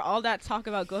 after all that talk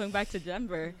about going back to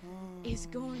Denver, is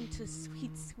going to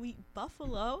sweet, sweet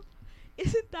Buffalo.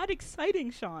 Isn't that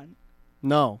exciting, Sean?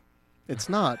 No, it's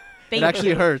not. Thank It actually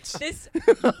you. hurts. This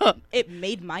it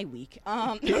made my week.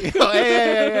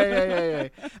 Hey.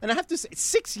 And I have to say,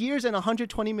 6 years and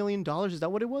 $120 million. Is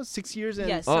that what it was? 6 years and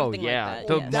Yes. Oh Something like yeah, that,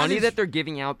 the yes. money That that is- they're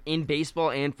giving out in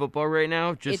baseball and football right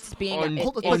now, just It's being-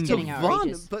 Hold on, It's but getting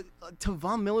outrageous. to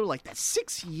Von Miller, like that's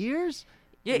 6 years.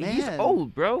 yeah, he's Man.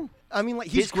 old, bro. I mean, like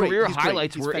he's His great. career He's great.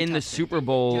 highlights He's were in the fantastic. Super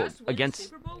Bowl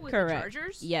against. Correct.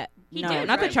 Yeah. He No, did,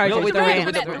 not the right? Chargers. No, with the Rams.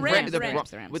 with the The Rams, Rams.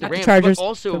 with Not the the Rams, Chargers, but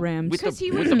also the Rams. with Because the,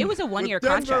 he with was, the it was a one-year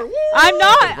Denver, contract. woo! I'm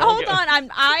not. Broncos. Hold on.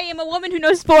 I am a woman who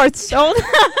knows sports. Hold on. Are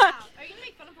you gonna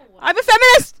make fun of a woman? I'm a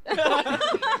feminist.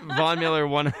 Von Miller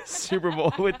won a Super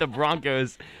Bowl with the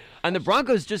Broncos, and the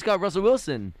Broncos just got Russell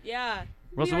Wilson. Yeah.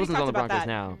 Russell Wilson's on the Broncos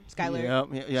now. Skyler.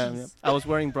 Yeah. Jeez. I was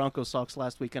wearing Broncos socks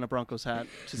last week and a Broncos hat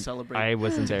to celebrate. I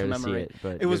wasn't there to see commemorate. it,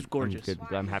 but It was good. gorgeous. I'm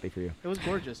good. I'm happy for you. It was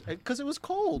gorgeous because it was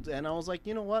cold, and I was like,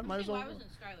 you know what, might as well. Why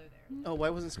wasn't Skylar there? Oh, why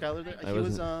wasn't Skylar there? I He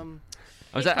was wasn't.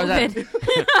 I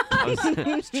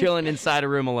was chilling inside a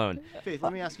room alone. Faith,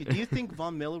 let me ask you: do you think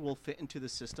Von Miller will fit into the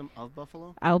system of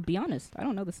Buffalo? I'll be honest. I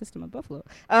don't know the system of Buffalo.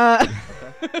 I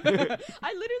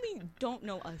literally don't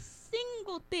know a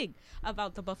single thing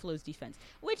about the Buffalo's defense,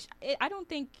 which I don't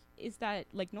think is that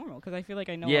like normal because I feel like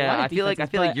I know. a lot Yeah, of I feel like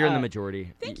defenses, but, you're in the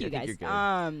majority. Thank I you think guys. You're good.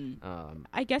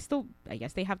 I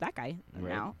guess they have that guy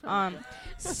Right. now.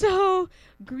 So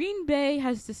Green Bay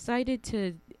has decided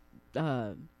to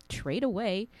trade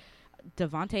away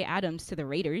Devontae Adams to the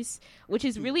Raiders, which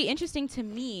is really interesting to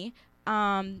me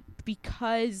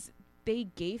because they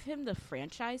gave him the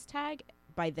franchise tag.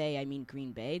 By they, I mean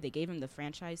Green Bay. They gave him the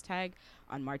franchise tag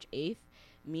on March 8th,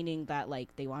 meaning that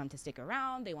like they want him to stick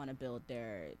around. They want to build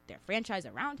their franchise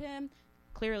around him,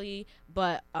 clearly.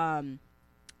 But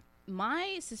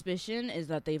my suspicion is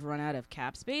that they've run out of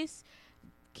cap space.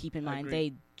 Keep in mind,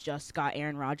 they just got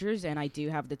Aaron Rodgers, and I do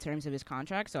have the terms of his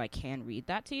contract, so I can read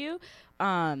that to you.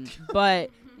 But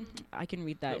I can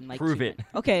read that in like Prove 2 it. minutes.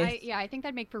 Okay. I think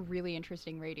that'd make for really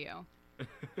interesting radio.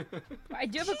 I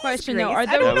do have a question though. Are Grace,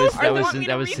 I the don't know if that I was want me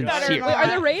to that was read that or sincere. not. Wait,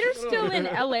 are the Raiders still in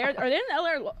LA? Are they in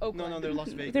LA or Oakland? No, they're Las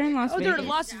Vegas. They're in Las Oh, Vegas. they're in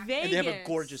Las Vegas. And they have a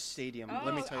gorgeous stadium.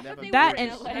 Let me tell you, they have a That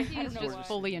gorgeous and- I think I it's don't know just why.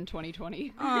 fully in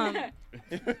 2020.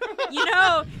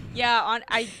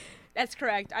 That's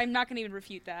correct. I'm not gonna even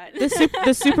refute that.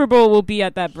 the Super Bowl will be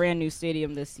at that brand new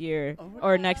stadium this year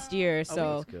or next year.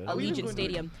 So that's good. Allegiant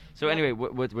Stadium. So anyway,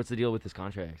 what's the deal with this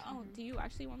contract? Oh, do you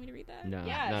actually want me to read that? No,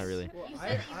 Yes. not really.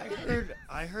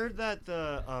 I heard that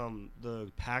the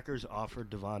Packers offered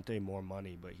Devontae more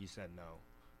money, but he said no.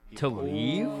 He To wanted-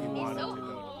 leave? He wanted to go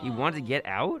to He wanted to get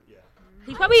out? Yeah.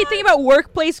 He's probably thinking about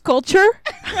workplace culture.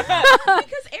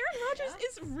 Because Aaron Rodgers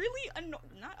is really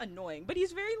not annoying, but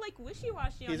he's very like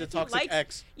wishy-washy. He's on a if he toxic likes-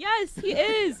 ex. Yes, he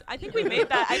is. I think we made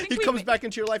that. I think He we comes back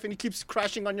into your life and he keeps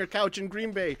crashing on your couch in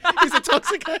Green Bay. He's a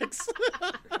toxic ex.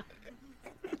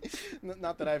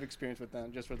 Not that I've experienced with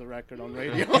them, just for the record on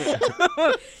radio.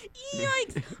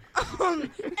 Yikes.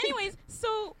 Anyways,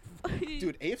 so.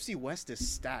 Dude, AFC West is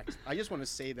stacked. I just want to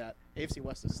say that. AFC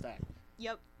West is stacked.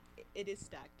 Yep, it is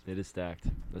stacked. It is stacked.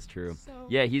 That's true. So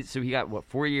Yeah, he got what,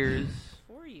 4 years?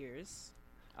 4 years.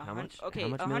 How much? Okay, How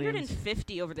much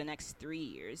 150 over the next 3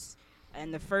 years,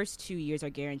 and the first 2 years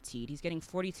are guaranteed. He's getting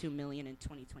 42 million in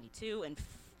 2022 and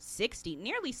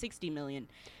nearly 60 million.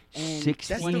 And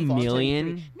 60 Devontae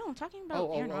million no, I'm talking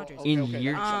about Aaron Rodgers. okay, in okay.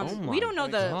 years. Um, oh my we don't know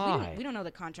the God. we don't know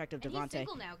the contract of And he's Devontae.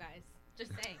 single now, guys.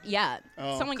 Just saying. Yeah.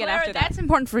 Oh. Someone get Clara, after that. that's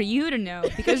important for you to know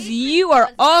because you are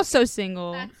also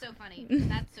single. That's so funny.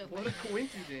 That's so What funny. a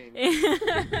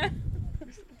coincidence.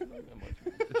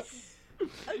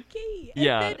 Okay.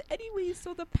 Yeah. And then anyway,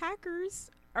 so the Packers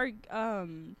are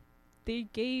they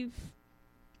gave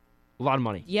A lot of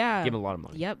money. yeah. Give him a lot of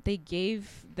money. Yep, they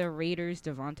gave the Raiders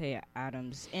Devontae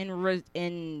Adams.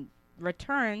 In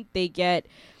return, they get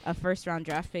a first-round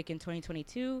draft pick in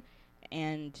 2022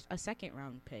 and a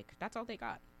second-round pick. That's all they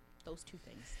got. Those two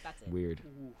things. That's it. Weird.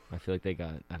 I feel like they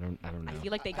got. I don't know. I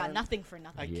feel like they got nothing for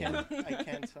nothing. I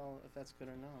can't tell if that's good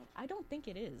or not. I don't think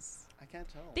it is. I can't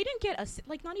tell. They didn't get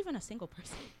not even a single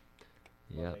person.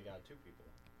 Yeah. They got 2 people.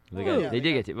 They, Oh, got, yeah, they they did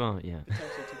got- get to. Well, yeah. Potentially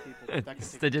 2 people. That could take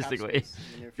Statistically. cap space in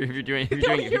the near If you're future. doing, if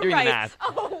you're doing the math.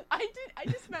 Oh, I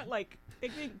just meant like they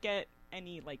didn't get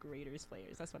any like Raiders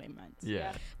players. That's what I meant.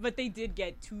 Yeah. But they did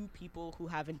get 2 people who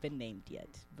haven't been named yet.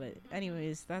 But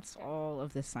anyways, that's all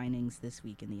of the signings this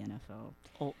week in the NFL.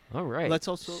 All right. Let's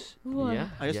also. Yeah.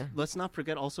 Yeah. Let's not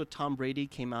forget. Also, Tom Brady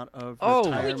came out of Oh,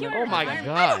 retirement. oh my God.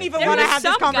 I don't even There want to was have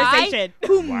this some guy conversation.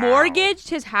 who Wow. mortgaged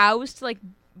his house to like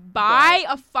buy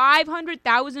a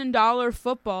 $500,000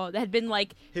 football that had been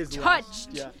like His touched.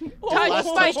 Yeah. Touched last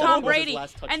by touchdown Tom was his Brady,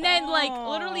 last and then touchdown. like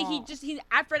literally he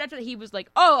after that he was like,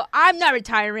 "Oh, I'm not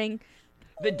retiring."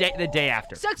 The day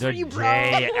after. Sucks the for you, bro.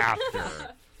 day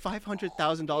after.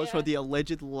 $500,000 for the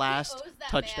alleged last Owes that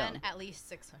touchdown. man at least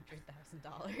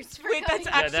 $600,000. Wait, that's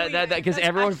actually Because that's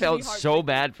everyone actually felt so heartbreaking.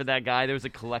 bad for that guy. There was a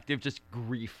collective just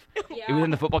grief Yeah.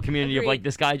 within the football community of like Agreed.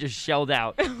 this guy just shelled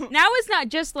out. Now it's not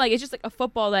just like it's just like a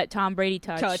football that Tom Brady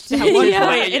touched. touched at one yeah.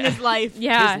 point in his life.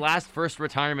 Yeah. His last first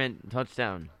retirement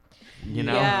touchdown. You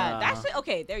know. Yeah, that's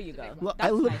okay. There you go. Look,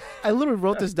 That's nice. I literally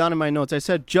wrote this down in my notes. I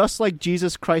said, just like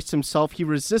Jesus Christ himself, he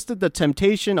resisted the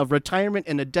temptation of retirement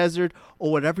in a desert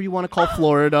or whatever you want to call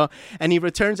Florida, and he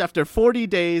returns after 40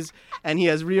 days, and he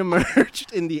has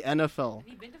reemerged in the NFL.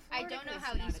 I don't know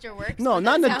how Easter works. No, but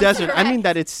not in that the sounds desert. I mean correct.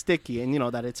 that it's sticky and,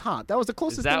 that it's hot. That was the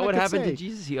closest Is thing that I what could happened say. to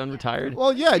Jesus? He unretired?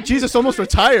 Well, yeah, Jesus almost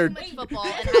retired. Played football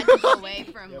and had to go away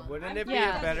from. Yeah, wouldn't it be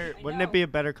Yeah. a better? Wouldn't it be a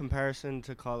better comparison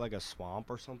to call it like a swamp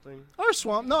or something? Or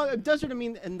swamp. No, a desert, I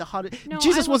mean, in the hot. No,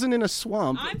 Jesus I wasn't in a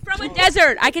swamp. I'm from a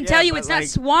desert. I can Yeah, tell you but, it's not like,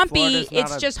 swampy. Florida's not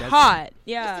It's a just desert. hot.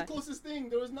 Yeah. That's the closest thing.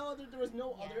 There was no other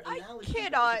analogy.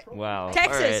 cannot. Wow.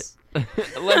 Texas. All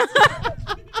right.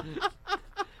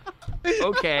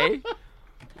 Okay.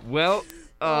 Well,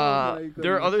 my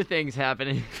there are goodness. other things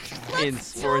happening in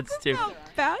sports too.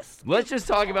 Fast. Let's just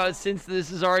talk about since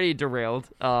this is already derailed.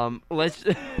 Let's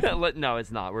no,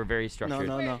 it's not. We're very No, structured.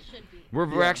 no.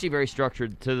 We're actually very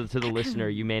structured to the listener.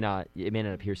 It may not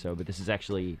appear so, but this is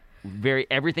actually very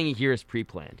everything you hear is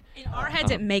pre-planned. In our heads,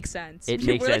 it makes sense. It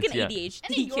makes We're sense, like an yeah. And in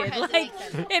ADHD your kid. heads, Like, it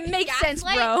makes sense. it makes sense,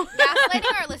 bro.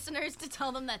 Gaslighting our listeners to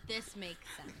tell them that this makes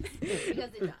sense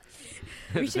because it does.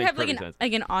 We This should makes have like perfect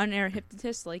an sense. on-air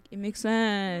hypnotist. Like, it makes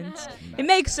sense. It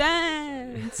makes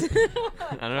sense. I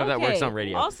don't know if that works on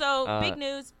radio. Also, big Uh,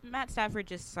 news: Matt Stafford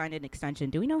just signed an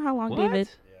extension. Do we know how long, What? David?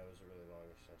 Yeah, it was a really long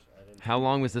extension. I didn't. How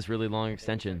long was this really long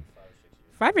extension?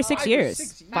 5 or 6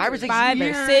 years. 5 or 6 5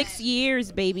 years. or 6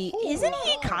 years, baby. Isn't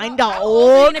he kind of How old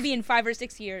are you old? gonna be in 5 or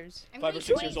 6 years? I'm 5 gonna or be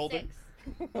 6 years older.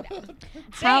 26.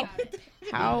 How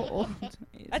how old?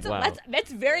 Wow.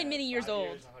 That's very many years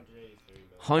old.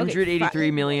 183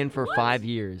 million for 5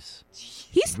 years.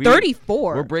 He's We-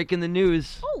 34. We're breaking the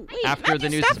news. Oh wait, after Matthew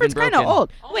the news has been Stafford's kind of broken.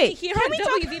 old. Only Wait, here can on we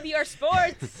talk? WVBR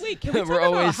Sports. Wait, can we We're talk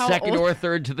about always how second old? or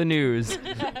third to the news.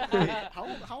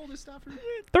 How old is Stafford?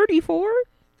 34.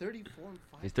 34 and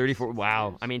 5. He's 34.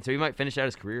 Wow. I mean, so he might finish out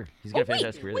his career. He's gonna finish out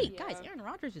his career. wait, guys, Aaron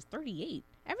Rodgers is 38.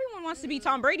 Everyone wants to be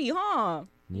Tom Brady, huh?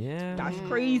 Yeah. That's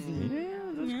crazy.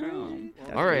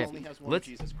 All right.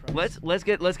 Let's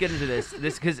get into this.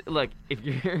 This because look, if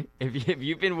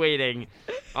you've been waiting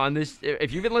on this,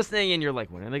 if you've been listening and you're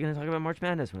like, when are they going to talk about March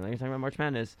Madness? When are they going to talk about March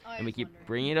Madness? I And we was keep wondering.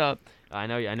 bringing it up. I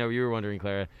know you were wondering,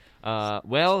 Clara.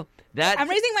 Well, that I'm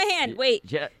raising my hand.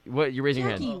 Wait. What you're raising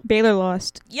your hand? Baylor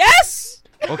lost. Yes.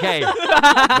 Okay.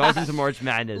 Goes into March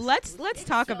Madness. Let's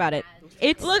talk about it.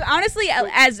 It's Look, honestly,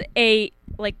 as a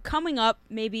coming up,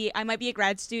 maybe I might be a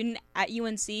grad student at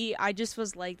UNC. I just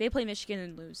was like, they play Michigan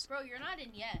and lose. Bro, you're not in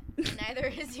yet. Neither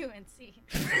is UNC.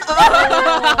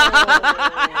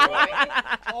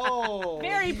 Oh.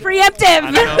 Very preemptive.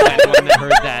 I don't know if anyone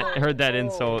that heard that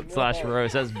insult /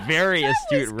 roast. That's very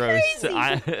astute roast.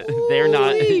 They're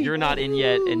not. You're not in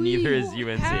yet, and neither is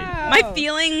UNC. My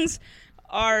feelings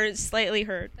are slightly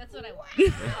hurt. That's what I want.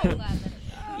 I'm so glad that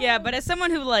it's Yeah, but as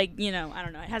someone who I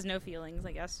don't know, has no feelings,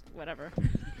 I guess, whatever.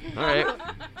 All right,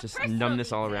 just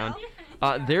numbness all around.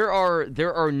 There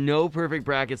are no perfect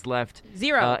brackets left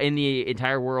 0. in the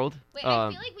entire world. Wait, I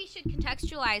feel like we should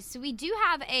contextualize. So we do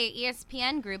have a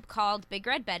ESPN group called Big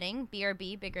Red Betting,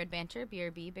 BRB, Big Red Banter,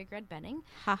 BRB, Big Red Betting.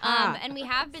 And we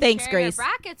have been Thanks, sharing Grace. our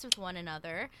brackets with one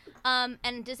another.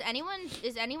 And is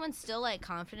anyone still like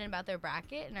confident about their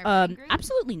bracket in our betting group?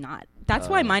 Absolutely not. That's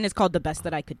why mine is called the best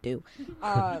that I could do.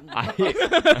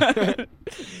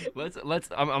 Let's.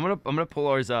 I'm gonna pull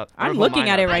ours up. I'm looking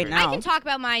at it right now. I can talk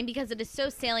about mine because it is so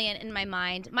salient in my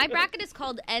mind. My bracket is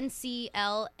called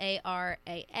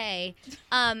NCLARAA.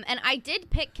 And I did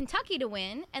pick Kentucky to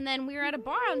win, and then we were at a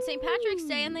bar on St. Patrick's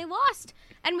Day, and they lost.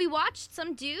 And we watched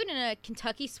some dude in a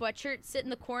Kentucky sweatshirt sit in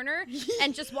the corner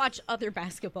and just watch other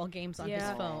basketball games on his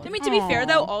phone. I mean, to be fair,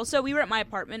 though, also, we were at my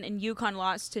apartment, and UConn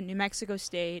lost to New Mexico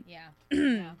State. Yeah.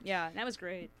 Yeah, that was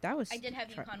great. That was. I did have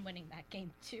UConn winning that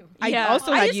game, too. I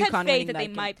also had I just UConn had faith winning that they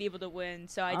game. might be able to win,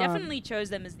 so I definitely chose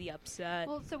them as the upset.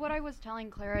 Well, so what I was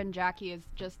telling Clara and Jackie is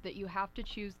just that you have to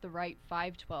choose the right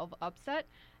 5-12 upset.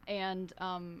 And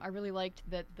I really liked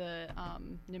that the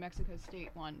New Mexico State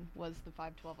one was the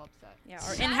 5-12 upset. Yeah,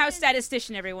 our in-house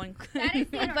statistician, everyone. That is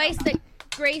the advice that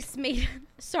Grace made.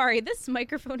 Sorry, this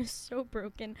microphone is so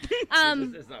broken.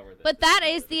 It's not worth it. But that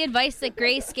is the advice that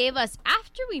Grace gave us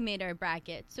after we made our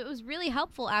bracket. So it was really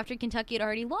helpful after Kentucky had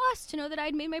already lost to know that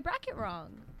I'd made my bracket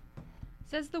wrong.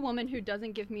 Says the woman who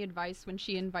doesn't give me advice when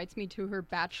she invites me to her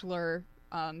bachelor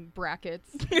brackets.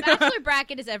 Bachelor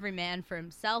bracket is every man for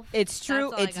himself. It's true.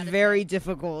 That's all I It's gotta very say.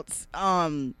 difficult.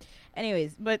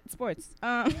 Anyways, but sports.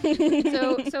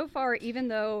 So far, even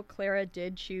though Clara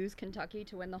did choose Kentucky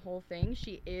to win the whole thing,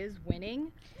 she is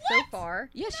winning so far.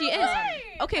 Yeah, she is.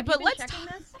 Okay, but been let's. checking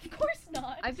this? Of course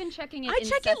not. I've been checking it. I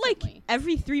check it like incessantly.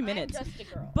 every 3 minutes. I'm just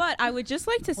a girl. But I would just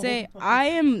like to say I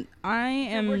am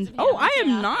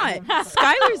not.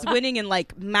 Skylar's winning in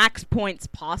like max points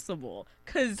possible.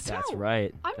 Cause That's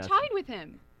right. I'm That's tied with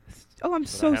him. Oh, I'm But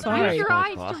I so have Use sorry. your Points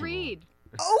eyes possible. to read.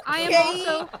 Okay. I am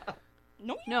also.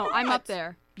 No, No, you're I'm not. up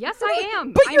there. Yes, I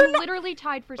am. But you're I'm not- literally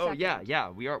tied for Oh second. yeah,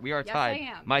 we are Yes, tied. I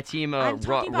am. My team, I'm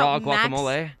raw talking about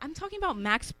guacamole. max. I'm talking about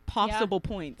max possible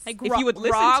points. Like if you would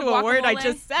listen raw to a word I guacamole?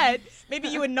 just said, maybe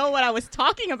you would know what I was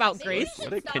talking about, Maybe Grace. we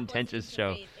should What a stop contentious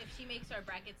listening to show. Faith if she makes our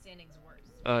bracket standings worse.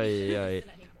 Grace,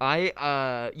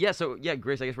 I guess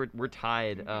we're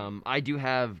tied. I do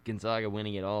have Gonzaga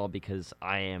winning it all because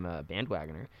I am a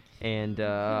bandwagoner. And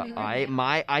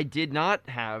I did not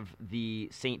have the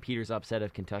St. Peter's upset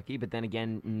of Kentucky, but then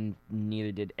again,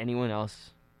 neither did anyone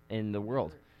else in the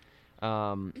world.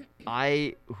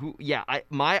 I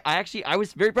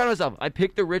was very proud of myself. I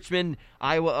picked the Richmond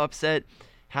Iowa upset.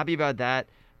 Happy about that.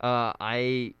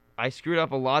 I screwed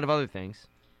up a lot of other things.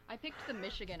 I picked the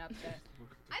Michigan upset.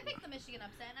 I picked the Michigan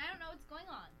upset, and I don't know what's going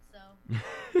on. So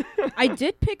I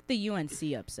did pick the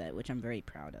UNC upset, which I'm very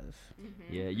proud of.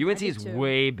 Yeah, UNC did is too.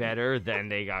 way better than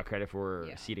they got credit for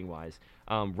seating wise.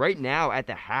 Right now at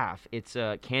the half, it's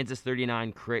Kansas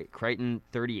 39, Creighton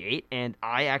 38, and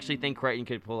I actually think Creighton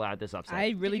could pull out this upset.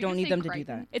 I really you don't just need say them to do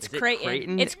Creighton? that. It's Is it Creighton.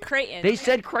 Creighton? It's Creighton. They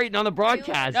said Creighton on the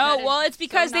broadcast. no, That well, is it's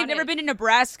because so they've not never it. been to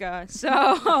Nebraska,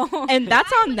 so. And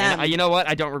that's on them. And, you know what?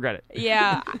 I don't regret it.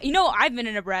 Yeah, I've been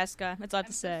in Nebraska. That's all I have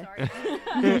to say. sorry.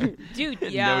 Dude,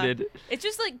 yeah. Noted. It's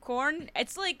just like corn.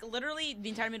 It's like literally the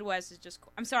entire Midwest is just.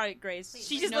 I'm sorry, Grace.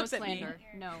 She just no looks at me. slander.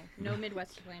 No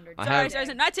Midwest slander. I Sorry, have- sorry,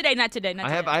 sorry. Not today. Not today. Not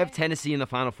today. I have Tennessee in the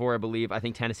Final Four, I believe. I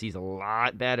think Tennessee's a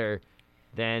lot better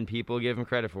than people give them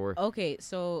credit for. Okay,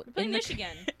 so playing in the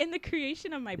Michigan. in the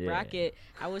creation of my Yeah. bracket,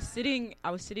 I was sitting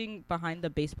behind the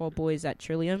baseball boys at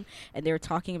Trillium, and they were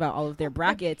talking about all of their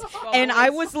brackets, and I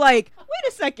was like, "Wait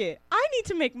a second, I need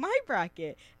to make my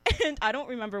bracket." And I don't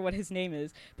remember what his name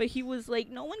is, but he was like,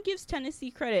 "No one gives Tennessee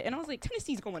credit," and I was like,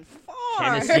 "Tennessee's going far."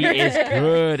 Tennessee is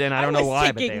good, and I don't know was why,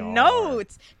 but they taking are.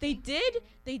 notes. They did.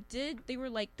 They were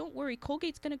like, "Don't worry,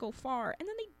 Colgate's gonna go far," and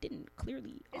then they didn't.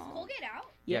 Clearly, Is Colgate out?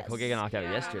 Yeah, yes. Colgate got knocked out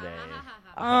yesterday.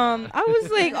 I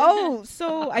was like, oh,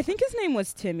 so I think his name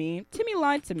was Timmy. Timmy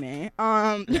lied to me.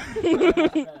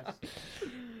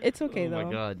 It's okay Oh though.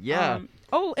 my God, yeah.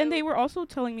 And they were also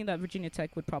telling me that Virginia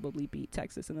Tech would probably beat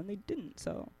Texas, and then they didn't.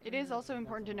 So It is also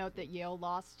important to note that Yale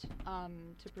lost to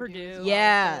Purdue. Purdue. as well,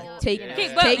 yeah, so, take you know. Okay,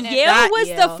 Yeah. but take Yale that, was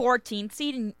Yale. the 14th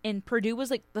seed, and Purdue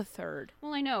was like the 3rd.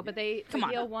 Well, I know, but Come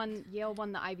on. Yale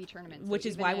won the Ivy tournament, so which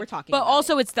is even why if- we're talking. But about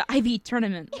also, it's the Ivy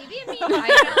tournament. Maybe it means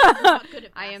I'm not good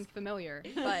at I am familiar,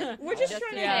 but We're just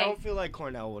trying to to- I say, don't feel like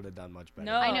Cornell would have done much better.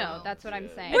 No. I know that's what I'm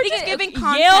saying. We're just giving Yale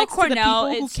context to the Cornell.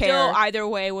 people who It's care. still either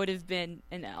way would have been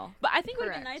an L. But I think it would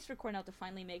have been Correct. nice for Cornell to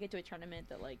finally make it to a tournament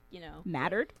that, like,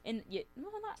 mattered. and yeah, no,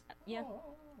 not yeah.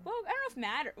 Well, I don't know if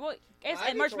matter. Well, I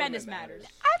think March tournament Madness matters.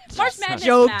 matters. March Madness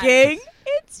Joking. matters.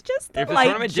 It's just a If the light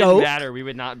tournament joke. didn't matter, we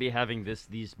would not be having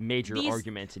these major These-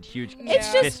 arguments and huge.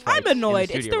 It's Yeah. just I'm annoyed.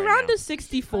 It's the round of of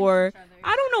 64.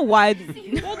 I don't know why.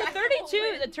 Well,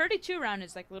 the 32 round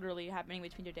is like literally happening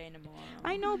between today and tomorrow.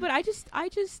 I know, but I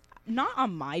just not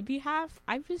on my behalf.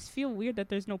 I just feel weird that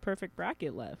there's no perfect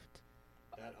bracket left.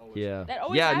 Yeah. That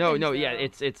always Yeah. No. happens, No. Yeah. though.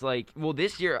 It's like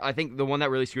this year. I think the one that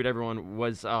really screwed everyone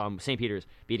was St. Peter's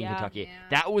beating Yeah. Kentucky. Yeah.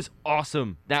 That was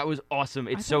awesome.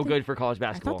 It's so thought good for college I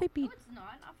basketball. thought they beat, It's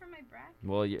not for my bracket.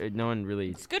 Well, no one really.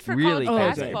 It's good for really college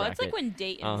cares about your basketball. It's like bracket. when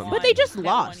Dayton Um, won. but they just that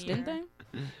lost, one year. didn't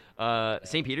they?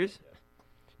 St. Peter's.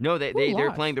 No, they're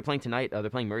lost? playing tonight. They're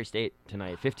playing Murray State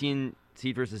tonight. 15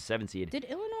 seed versus 7 seed. Did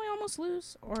Illinois almost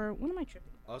lose, or when am I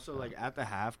tripping? Also, like at the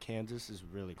half, Kansas is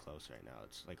really close right now.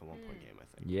 It's like a 1-point game, I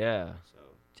think. Yeah, So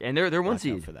and they're one watch out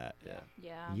seed. for that. Yeah.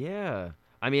 Yeah. Yeah,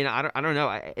 I mean, I don't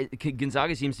know.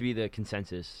 Gonzaga seems to be the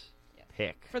consensus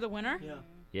pick. For the winner? Yeah.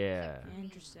 Yeah,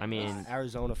 Interesting. I mean,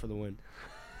 Arizona for the win.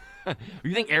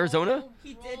 you think Arizona?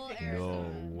 He did No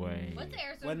way. What's the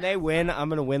Arizona? When they win, I'm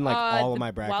gonna win like all the of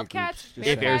my bracket Wildcats? groups. Just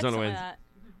If saying. Arizona Some of wins. that.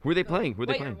 Who are they playing? Who are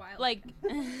they Wait, playing? like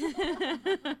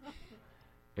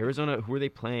Arizona. Who are they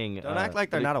playing? Don't act like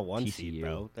they're not a 1 TCU. seed,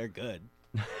 bro. They're good.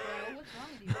 Bro, what's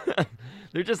wrong with you?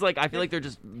 They're just like I feel like they're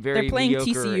just very playing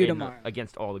mediocre TCU in- tomorrow.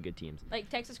 against all the good teams. like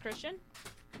Texas Christian?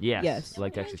 Yes, Yes.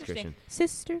 like Oh, Texas interesting. Christian.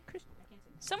 Sister Chris.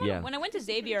 Someone Yeah. when I went to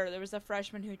Xavier, there was a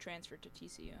freshman who transferred to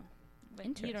TCU. But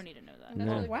you don't need to know that.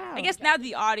 No. Oh, wow. I guess now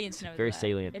the audience knows Very that.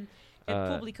 salient. El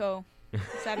Uh, público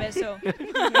sabe eso.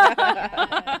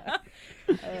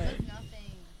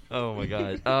 Nothing. Oh my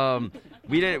God.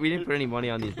 We didn't put any money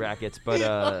on these brackets,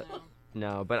 but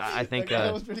no. But I think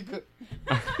That was pretty good.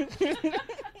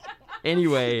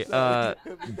 anyway,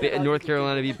 North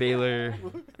Carolina beat Baylor,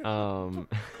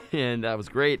 and that was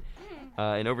great.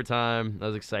 In overtime, that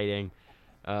was exciting.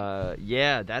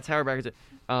 Yeah, that's how our brackets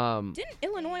are. Didn't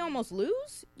Illinois almost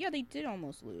lose? Yeah, they did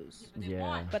almost lose,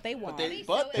 Yeah. but they won.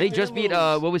 They just beat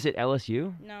what was it?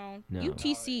 LSU? No, No.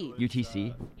 UTC.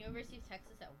 UTC? University of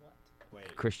Texas at what?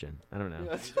 Wait. Christian. I don't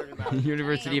know. Illinois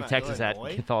University of Texas at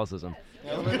Illinois? Catholicism.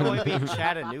 beat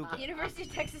Chattanooga. University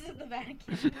of Texas at the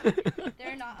Vatican.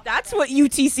 They're not. That's what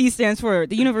UTC stands for.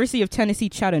 The University of Tennessee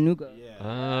Chattanooga. Yeah.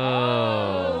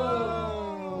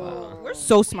 Oh. We're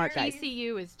so smart, guys.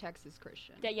 TCU is Texas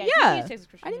Christian. Yeah, Yeah. TCU is Texas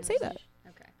Christian I didn't say that. University.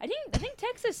 Okay. I think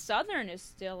Texas Southern is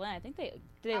still in. I think did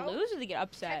they lose or did they get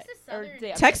upset? Texas Or Southern. did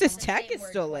they Texas upset Tech Same is word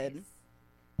still twice. in.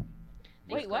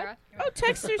 Wait, what? Oh,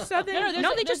 Texas Southern.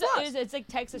 No, they just lost. It's like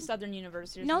Texas Southern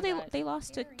University. Or No, something like that. they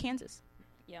lost to Kansas.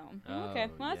 Yeah. Oh, Okay.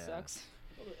 Well, that yeah. sucks.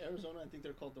 Arizona, I think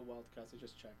they're called the Wildcats. I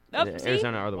just checked. Oh, The see?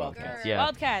 Arizona are the Wildcats. Wildcats. Yeah.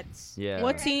 Wildcats. Yeah.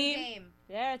 What Next team? game.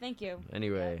 Yeah. Thank you.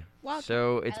 Anyway, Wildcats.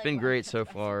 so it's like been great Wildcats so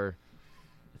best. far.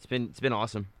 It's been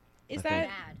awesome. Is I that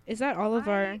Bad. is that all of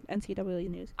our I- NCAA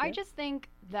news? I Yeah. just think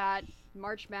that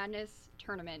March Madness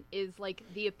tournament is like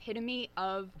the epitome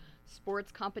of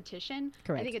sports competition.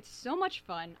 Correct. I think it's so much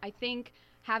fun. I think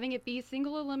having it be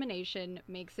single elimination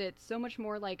makes it so much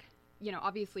more like,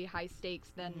 obviously high stakes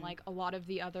than like a lot of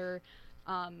the other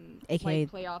AKA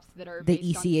like playoffs that are the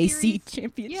based on ECAC series.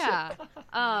 championship.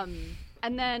 Yeah.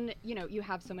 And then, you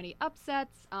have so many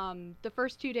upsets. The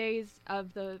first 2 days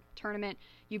of the tournament,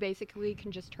 you basically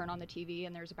can just turn on the TV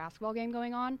and there's a basketball game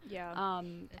going on. Yeah.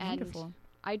 And Wonderful.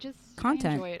 I just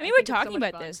Content. enjoy it. I mean, think we're it's so talking much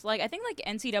about fun. this. Like, I think like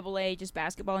NCAA, just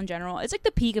basketball in general, it's like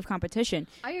the peak of competition.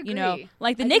 I agree. You know,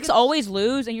 like the I think Knicks it's- always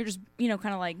lose, and you're just, kind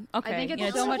of like, okay. I think it's you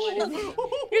know, so much.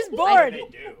 You're just bored.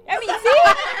 I mean, see,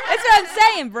 that's what I'm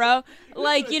saying, bro.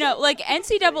 Like, like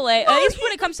NCAA, at least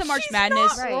when it comes to March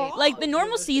Madness, Right. like the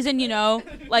normal season,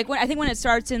 like when it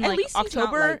starts in At like least he's not,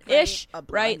 October-ish, like,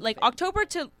 a right? blind Like fan. October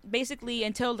to basically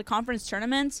until the conference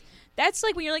tournaments. That's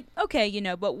like when you're like, okay,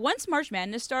 but once March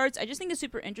Madness starts, I just think it's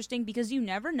super interesting because you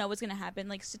never know what's going to happen.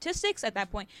 Like statistics at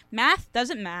that point, math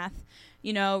doesn't math.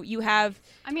 You have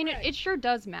I mean, it sure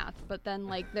does math, but then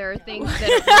like there are things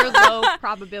that are low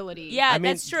probability. Yeah, I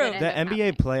mean, that's true. that The end up NBA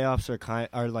happening. playoffs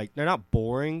are like they're not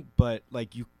boring, but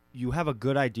like you have a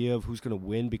good idea of who's going to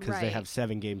win because they Right. have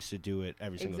 7 games to do it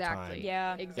every single Exactly. time.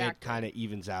 Yeah. Exactly. It kind of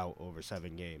evens out over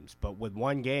 7 games. But with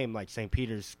one game, like St.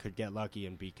 Peter's could get lucky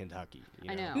and beat Kentucky.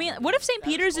 I know. I mean, what if St.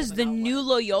 Peter's is the new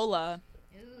Loyola?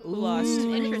 Ooh. Who lost?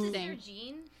 Interesting. Sister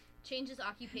Jean changes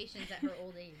occupations at her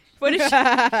old age. What if she,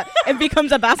 and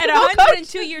becomes a at basketball coach.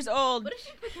 102 years old? What if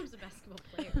she becomes a basketball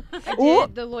player? I Ooh.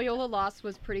 did. The Loyola loss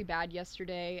was pretty bad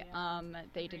yesterday.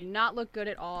 They did not look good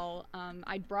at all.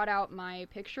 I brought out my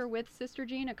picture with Sister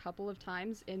Jean a couple of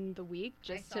times in the week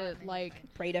just saw to it. like.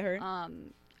 Pray to her.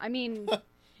 I mean,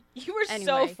 You were so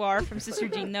Anyway. far from Sister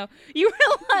Jean, though. You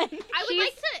were like, I would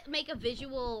like to make a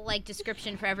visual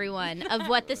description for everyone of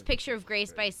what this picture of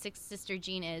Grace by Sister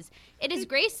Jean is. It is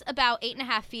Grace about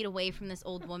 8.5 feet away from this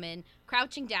old woman,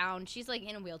 crouching down. She's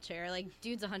in a wheelchair.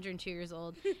 Dude's 102 years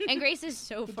old, and Grace is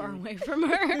so far away from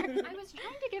her. I was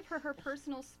trying to give her her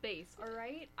personal space, all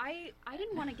right? I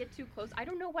didn't want to get too close. I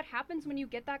don't know what happens when you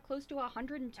get that close to a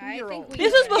 102-year-old.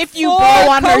 this was before If you blow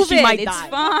on her, she COVID. might It's die.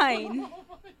 fine.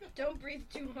 Don't breathe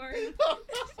too hard.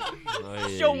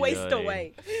 She'll waste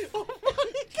away.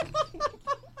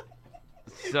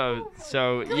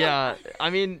 So yeah, I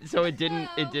mean, so it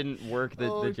didn't work.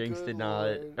 The jinx did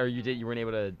not, or you weren't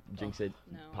able to jinx it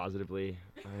positively.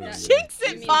 Jinx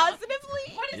it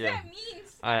positively? What does Yeah. that mean?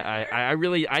 I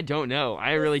really don't know.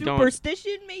 I really don't.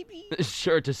 Superstition, maybe?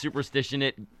 Sure, to superstition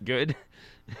it good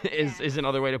is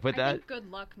another way to put I that. think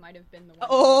good luck might have been the one.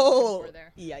 Oh, for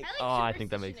there. yikes. I think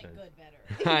that makes sense. Good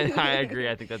better. I agree.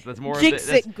 I think that's more. Jinx of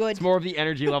the, it good. It's more of the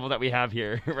energy level that we have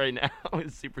here right now.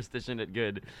 Is superstition it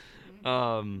good?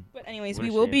 But anyways, What a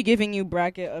we will shame. be giving you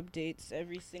bracket updates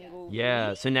every single Yeah.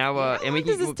 week. So now, How and we long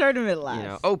does can. this tournament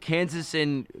last? Kansas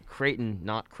and Creighton,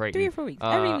 not Creighton. 3 or 4 weeks.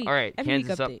 Every week. All right, Every week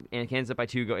Kansas up update. and Kansas up by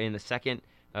 2 go in the second.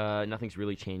 Nothing's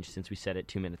really changed since we said it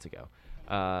 2 minutes ago.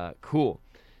 Cool.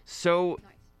 So,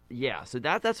 yeah. So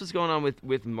that's what's going on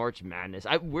with March Madness.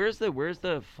 Where's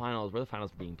the finals? Where are the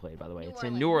finals being played? By the way, it's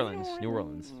in New Orleans. New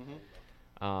Orleans.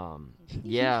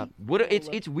 Yeah.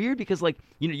 It's weird because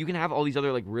you can have all these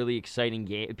other really exciting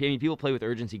games. I mean, people play with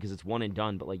urgency because it's one and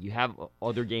done, but you have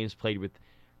other games played with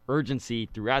urgency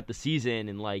throughout the season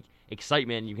and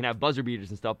excitement. You can have buzzer beaters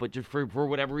and stuff, but just for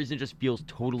whatever reason, it just feels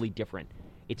totally different.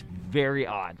 It's very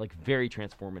odd, very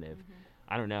transformative.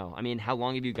 I don't know. I mean, how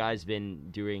long have you guys been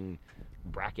doing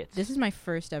brackets? This is my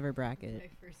first ever bracket.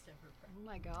 Oh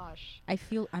my gosh. I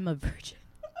feel I'm a virgin.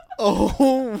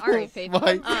 Oh, All right, Faithful.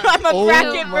 my I'm a oh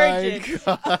bracket my virgin.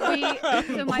 God.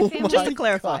 So my Oh family, Just to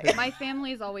clarify. my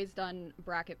family's always done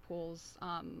bracket pools,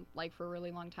 for a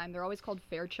really long time. They're always called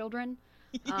Fairchildren,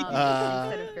 instead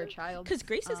of Fairchild. Because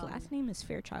Grace's last name is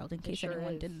Fairchild, in case sure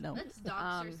anyone is. didn't know. Let's dox her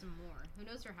Um, some more. Who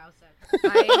knows her house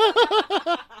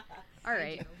address? All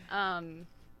right.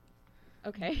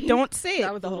 Okay. Don't say it.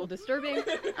 That was a though. little disturbing.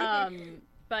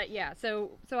 But yeah, so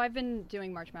I've been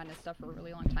doing March Madness stuff for a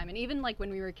really long time, and even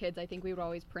when we were kids, I think we would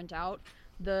always print out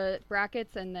the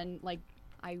brackets, and then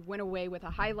I went away with a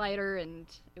highlighter, and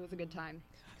it was a good time.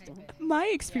 My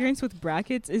experience with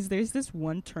brackets is there's this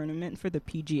one tournament for the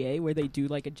PGA where they do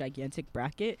a gigantic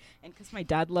bracket, and because my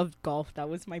dad loved golf, that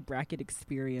was my bracket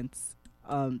experience.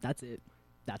 That's it.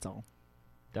 That's all.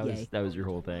 Yay. That was your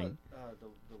whole thing.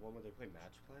 The one where they play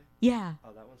match play. Yeah,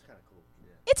 Oh, that one's kind of cool.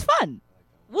 Yeah, it's fun. I like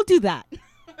that one. We'll do that.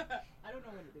 I don't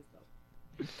know what it is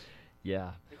though. Yeah. I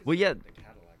think it's Well, yeah. The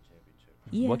Cadillac Championship.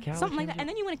 Yeah, What Cadillac something like that. championship? And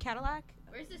then you win a Cadillac.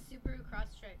 Where's the Subaru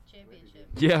Crosstrek Championship?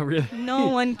 Yeah, really. No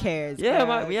one cares. Yeah, guys.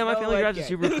 my No family one drives a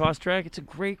cares. Subaru Crosstrek. It's a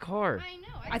great car. I know.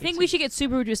 I think we should get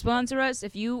Subaru to sponsor us.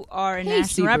 If you are a Hey,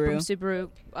 national rep from Subaru.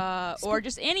 Subaru, or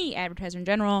just any advertiser in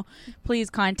general, please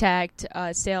contact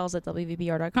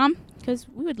sales@wvbr.com. Because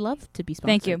we would love to be sponsored.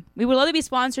 Thank you. We would love to be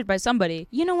sponsored by somebody.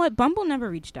 You know what? Bumble never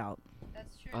reached out.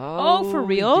 That's true. Oh, for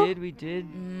real? We did.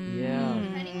 Yeah.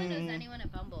 If anyone knows anyone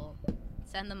at Bumble,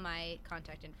 send them my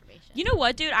contact information. You know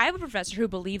what, dude? I have a professor who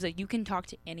believes that you can talk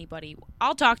to anybody.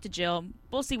 I'll talk to Jill.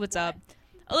 We'll see what's up.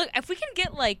 Look, if we can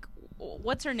get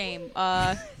what's her name?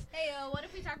 Hey, what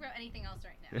if we talk about anything else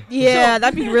right now? Yeah,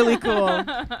 that'd be really cool.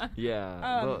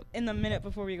 Yeah. well, In the minute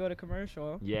before we go to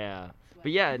commercial. yeah.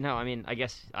 But yeah, no, I mean, I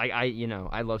guess I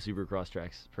love Subaru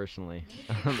Crosstreks personally.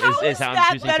 Is how I'm that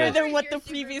choosing better to- than what Your the Subaru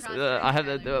previous? Crosstrek, I have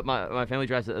Tyler. my family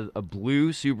drives a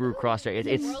blue Subaru Crosstrek.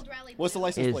 It's World Rally What's the Blue.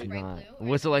 license is plate? Bright not. blue, or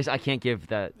What's the is it- license? I can't give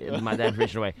that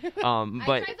information away. But I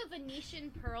drive a Venetian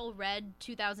Pearl Red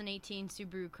 2018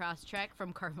 Subaru Crosstrek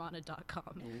from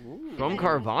Carvana.com. from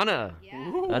Carvana.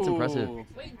 Yeah. That's impressive.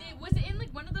 Wait, was it in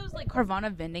one of those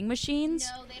Carvana vending machines?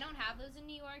 No, they don't have those in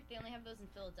New York. They only have those in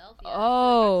Philadelphia.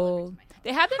 Oh,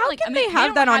 they have them. How can they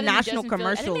have that on don't just national in Philly. I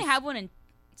think commercials? they have one in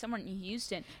somewhere in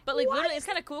Houston. But literally, it's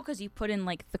kind of cool because you put in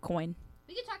the coin.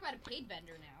 We could talk about a paid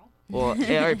vendor now. Well,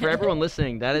 hey, all right, for everyone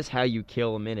listening, that is how you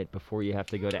kill a minute before you have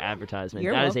to go to advertisement.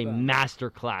 You're That is a welcome. master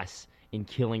class in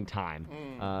killing time.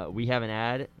 We have an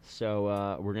ad,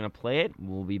 so we're gonna play it.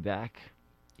 We'll be back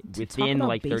To talk within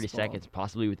about 30 baseball. seconds,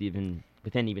 possibly within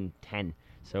 10.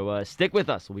 So stick with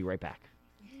us. We'll be right back.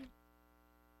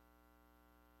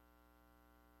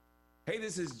 Hey,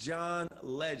 this is John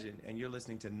Legend, and you're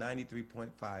listening to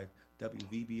 93.5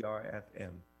 WVBR FM,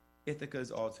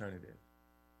 Ithaca's Alternative.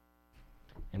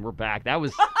 And we're back. That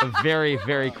was a very,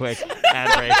 very quick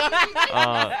ad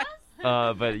break.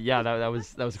 But yeah, that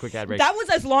was a quick ad break. That was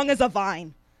as long as a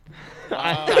vine.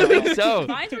 I think so.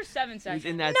 Mines were 7 He's seconds.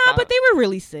 in that Nah, top- but they were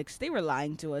really 6. They were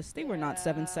lying to us. They were not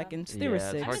 7 seconds. They were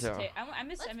Yeah, it's 6. hard to- I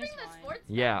miss Let's bring the mine. sports.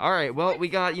 Yeah. All right. Well, we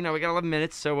got 11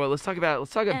 minutes, so let's talk about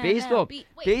baseball. Wait.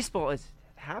 Baseball is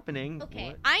happening. Okay,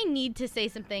 What? I need to say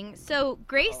something. So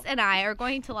Grace and I are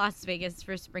going to Las Vegas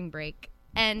for spring break,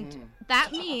 and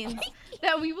that means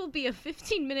that we will be a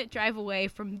 15-minute drive away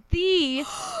from the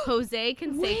Jose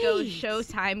Canseco Wait.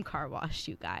 Showtime car wash,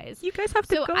 you guys. You guys have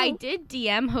to So go. I did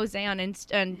DM Jose on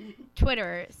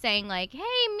Twitter saying like, "Hey, me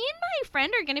and my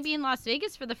friend are gonna be in Las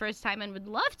Vegas for the first time and would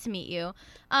love to meet you."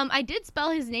 I did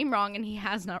spell his name wrong and he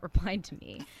has not replied to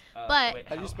me. But Wait,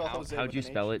 How do you spell Jose How'd with you an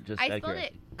spell it? Just I out of spelled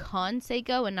it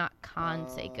Conseco and not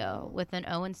Conseco with an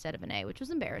O instead of an A, which was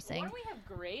Why embarrassing. don't we have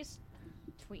Grace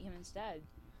tweet him instead?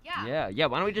 Yeah.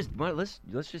 Why don't we just let's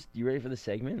just you ready for the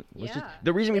segment? Yeah.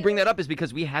 The reason we bring that up is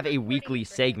because we have a weekly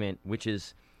segment, which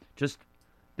is just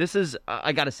this is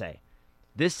I gotta say,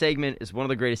 this segment is one of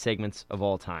the greatest segments of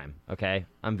all time. Okay,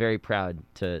 I'm very proud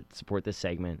to support this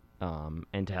segment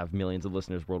and to have millions of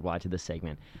listeners worldwide to this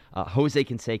segment. Jose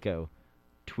Canseco,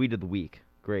 tweet of the week.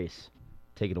 Grace,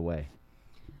 take it away.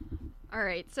 All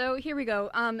right, so here we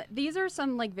go. These are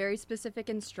some like very specific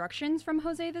instructions from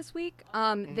Jose this week.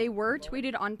 They were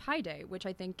tweeted on Pi Day, which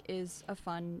I think is a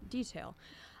fun detail.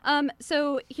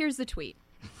 So here's the tweet.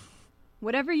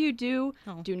 Whatever you do,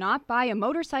 do not buy a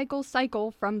motorcycle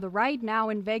cycle from the Ride Now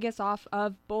in Vegas off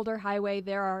of Boulder Highway.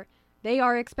 They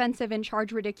are expensive and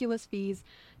charge ridiculous fees.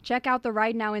 Check out the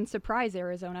Ride Now in Surprise,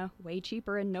 Arizona. Way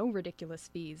cheaper and no ridiculous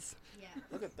fees.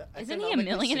 Look at that. Isn't he a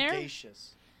Economically millionaire?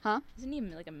 sagacious. Isn't he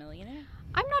like a millionaire?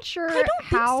 I'm not sure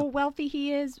how wealthy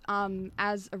he is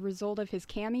as a result of his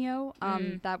cameo.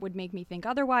 That would make me think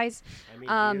otherwise. I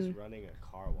mean, he is running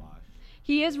a car wash.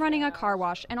 He is running a car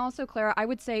wash. And also, Clara, I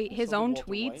would say his So own Walter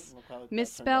White, tweets look how that turned out.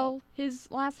 misspell his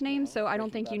last name, so I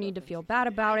don't think you need to feel bad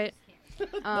about it.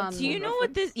 Do you know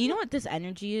what this? You know what this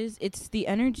energy is? It's the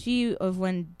energy of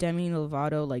when Demi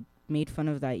Lovato like made fun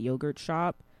of that yogurt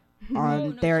shop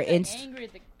on their Insta. Angry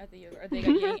at the yogurt. Or they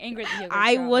got getting angry at the yogurt.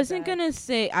 I shop, wasn't my bad. gonna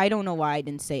say. I don't know why I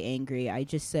didn't say angry. I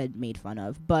just said made fun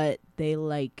of. But they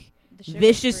like The sugar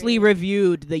viciously free.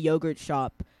 reviewed the yogurt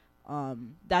shop.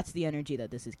 That's the energy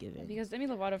that this is giving. Because Demi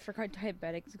Lovato forgot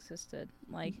diabetics existed.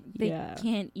 Like they Yeah.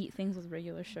 can't eat things with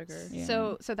regular sugar. Yeah.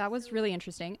 So that was really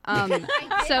interesting. I did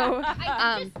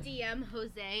um, just DM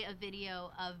Jose a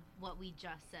video of what we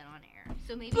just said on air.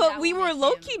 So maybe But that we will were make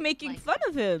low him, key making like- fun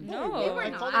of him. No. We were I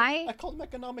not. called, I called him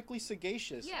economically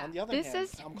sagacious. Yeah. On the other This hand,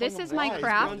 is- I'm this calling is him my wise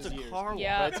craft. beyond his years.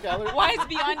 Yeah. Right, Skylar? Why is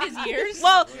beyond his years?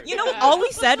 Well, you know, all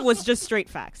we said was just straight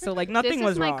facts. So like nothing this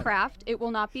was is my wrong. craft. It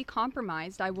will not be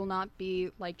compromised. I will not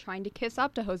be like trying to kiss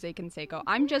up to Jose Canseco.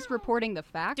 I'm just reporting the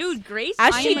facts. Dude, Grace.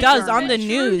 As I she am a does on the journalist.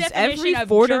 True news every definition of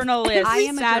 4 journalist. I every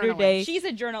am a Saturday, She's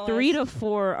a journalist. 3 to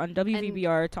 4 on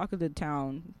WVBR, Talk of the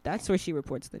Town. That's where she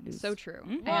reports the news. So true.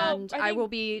 Well, And I I will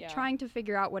think- be yeah. trying to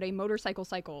figure out what a motorcycle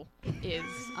cycle is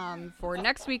for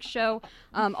next week's show.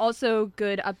 Also,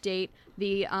 good update.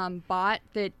 The bot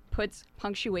that puts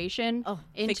punctuation fix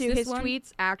into this his one?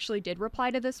 tweets actually did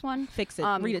reply to this one. Fix it.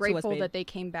 Read it to us, Grateful babe. that they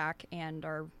came back and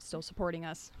are still supporting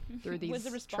us through What was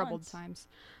these the troubled response? times.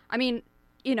 I mean,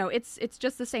 you know, it's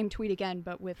just the same tweet again,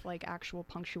 but with like actual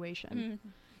punctuation.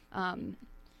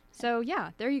 So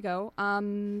yeah, there you go.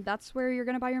 That's where you're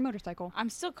gonna buy your motorcycle. I'm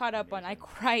still caught up on I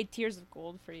cried tears of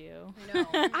gold for you.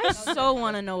 I so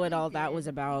want to know what all that was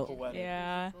about. Poetic.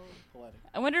 Yeah. Poetic.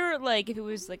 I wonder like if it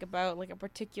was like about like a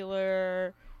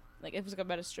particular like if it was like,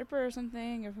 about a stripper or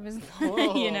something or if it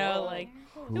was you know like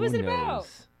Who was it knows? about?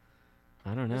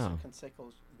 I don't know. Mr.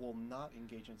 Canseco will not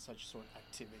engage in such sort of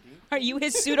activity. Are you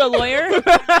his pseudo lawyer?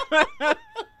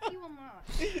 He will not.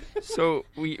 So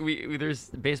we there's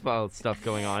baseball stuff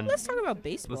going on. Let's talk about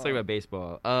baseball. Let's talk about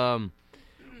baseball.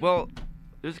 Well,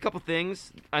 there's a couple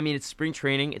things. I mean, it's spring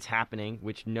training. It's happening,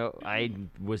 which I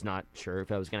was not sure if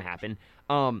that was going to happen.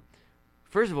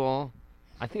 First of all,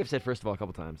 I think I've said first of all a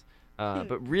couple times.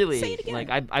 But really, Say it again. like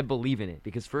I believe in it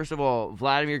because first of all,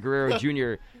 Vladimir Guerrero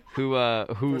Jr., who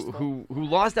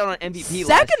lost out on MVP.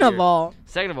 Second of all,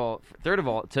 third of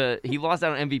all, he lost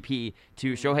out on MVP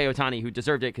to Shohei Ohtani, who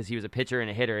deserved it because he was a pitcher and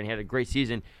a hitter and he had a great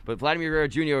season. But Vladimir Guerrero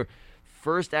Jr.,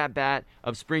 first at bat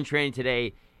of spring training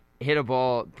today, hit a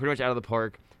ball pretty much out of the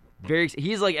park.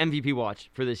 He's like MVP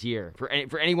watch for this year for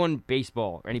anyone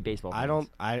baseball or any baseball. I fans.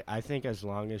 I think as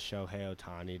long as Shohei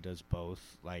Ohtani does both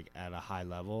like at a high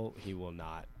level, he will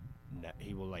not.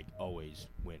 He will like always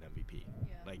win MVP.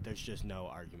 Like there's just no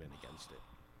argument against it.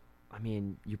 I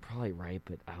mean, you're probably right,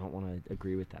 but I don't want to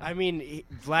agree with that. I mean,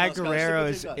 Vlad No, Scott,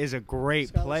 Guerrero stick with your gut. is a great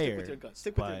Scott, player. Stick with your gut.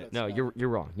 Stick with your but- gut, no, Scott. you're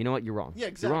wrong. You know what? You're wrong. Yeah,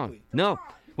 You're wrong. exactly. No.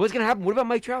 What's gonna happen? What about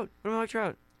Mike Trout? What about Mike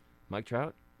Trout? Mike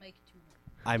Trout?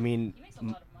 I mean,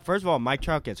 first of all, Mike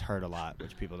Trout gets hurt a lot,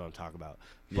 which people don't talk about.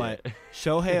 But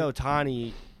Shohei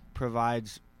Ohtani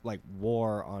provides like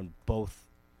war on both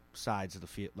sides of the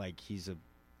field. Like he's a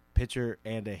pitcher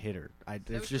and a hitter.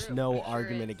 There's just no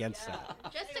argument against that.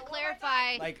 Just to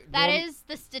clarify, Like, that is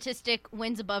the statistic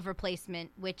wins above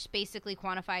replacement, which basically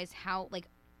quantifies how, like,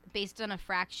 based on a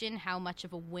fraction, how much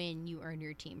of a win you earn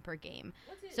your team per game.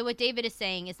 So what David is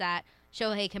saying is that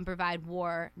Shohei can provide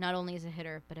war not only as a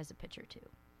hitter, but as a pitcher, too.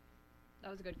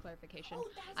 That was a good clarification.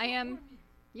 I am.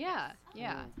 Yeah.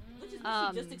 Which is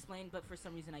Um, she just explained, but for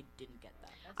some reason I didn't get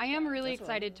that. I am really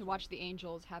excited to watch the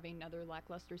Angels having another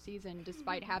lackluster season,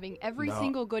 despite having every No,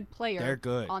 single good player they're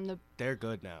good. on the. They're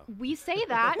good now. We say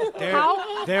that.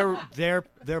 Their How?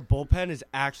 their bullpen is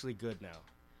actually good now.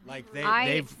 Like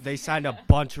I- they signed a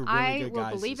bunch of really I good will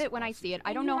guys. believe this it when I offseason. see it.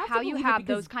 I don't know how you have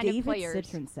those kind of players.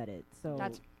 Citron said it, so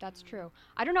That's true.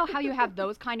 I don't know how you have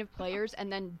those kind of players and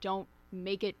then don't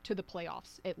make it to the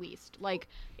playoffs at least. Like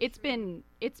it's been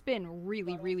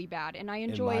really really bad, and I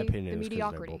In enjoy my opinion, the it's 'cause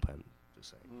mediocrity. their bullpen. Just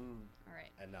saying. All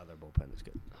right. And now their bullpen is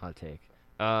good. Hot take.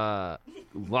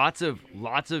 Lots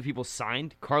of people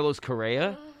signed Carlos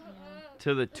Correa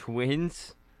to the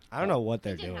Twins. I don't know what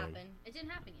they're It didn't doing. happen. It didn't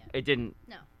happen yet. It didn't.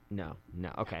 No.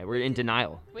 No. Okay, we're in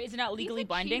denial. Wait, is it not legally He's a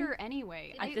binding? cheater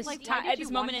anyway. At this Why ti- did at you this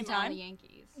want moment in him on time? the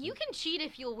Yankees? You can cheat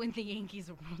if you'll win the Yankees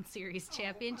a World Series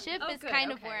championship. Oh, is good,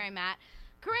 kind of okay. where I'm at.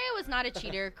 Correa was not a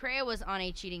cheater. Correa was on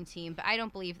a cheating team, but I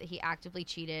don't believe that he actively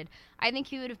cheated. I think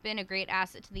he would have been a great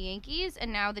asset to the Yankees,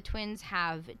 and now the Twins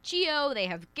have Gio, they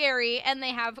have Gary, and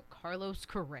they have Carlos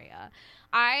Correa.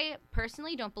 I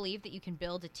personally don't believe that you can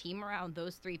build a team around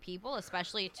those three people,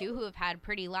 especially two who have had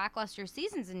pretty lackluster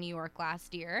seasons in New York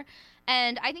last year.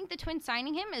 And I think the Twins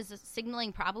signing him is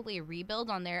signaling probably a rebuild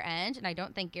on their end, and I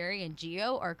don't think Gary and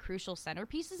Gio are crucial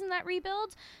centerpieces in that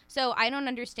rebuild. So I don't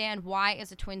understand why,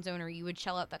 as a Twins owner, you would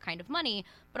shell out that kind of money.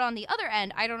 But on the other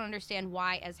end, I don't understand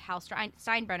why, as Hal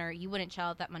Steinbrenner, you wouldn't shell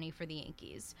out that money for the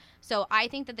Yankees. So I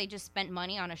think that they just spent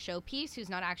money on a showpiece who's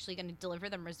not actually going to deliver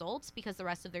them results because the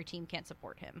rest of their team can't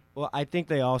support him. Well, I think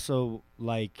they also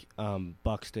like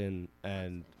Buxton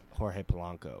and Jorge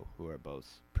Polanco, who are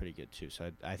both pretty good too.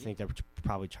 So I think they're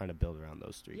probably trying to build around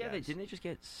those three guys. Didn't they just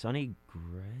get Sonny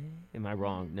Gray? Am I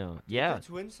wrong? No. Yeah.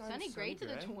 Sonny Gray to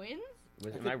the Twins?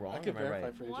 Am I wrong? I could Am I verify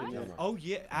right? for you. What? Yeah. Oh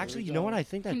yeah, actually, you know what? I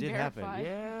think that Can did happen. verify.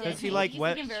 Yeah. Because he Did like he?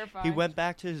 went, You can verify. he went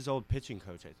back to his old pitching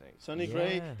coach, I think. Sonny Yeah.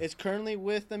 Gray is currently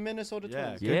with the Minnesota Yeah,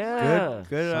 Twins. good, Yeah.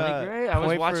 good. Sonny Gray. I was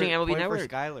point watching for, MLB point Network. For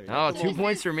Skyler. Oh, This 2 is-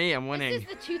 points for me. I'm This winning. is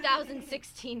the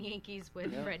 2016 Yankees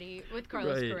with Freddie, with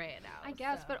Carlos Right. Correa now. I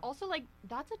guess, so. but also like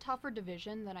that's a tougher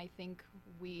division than I think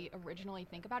we originally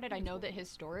think about it. I know that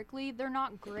historically they're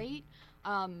not great,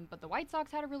 but the White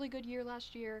Sox had a really good year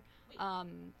last year.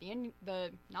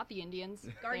 Not the Indians,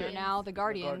 they're Guardians. now the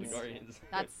Guardians. Guardians.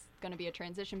 That's going to be a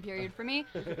transition period for me.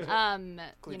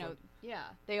 You know, yeah,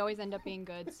 they always end up being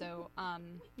good. So,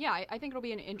 yeah, I think it'll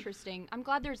be an interesting. I'm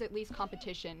glad there's at least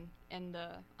competition in the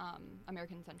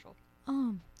American Central.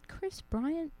 Chris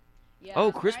Bryant. Yeah,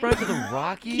 Oh, Chris right? Bryant to the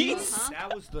Rockies? Uh-huh.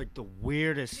 That was like the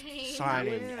weirdest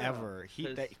signing Yeah. ever.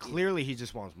 Because Clearly he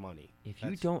just wants money. If you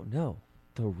That's- don't know,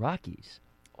 the Rockies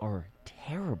are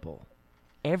terrible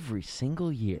every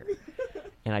single year.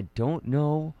 And I don't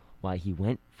know why he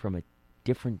went from a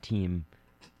different team,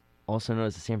 also known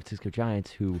as the San Francisco Giants,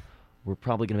 who were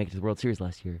probably going to make it to the World Series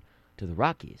last year, to the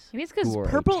Rockies. Maybe it's because who are a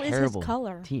purple is his terrible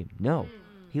color. Team. No,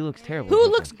 he looks terrible. Who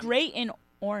in looks purple. great in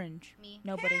orange? Me.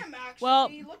 Nobody. actually, Well,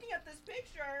 looking at this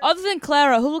picture. Other than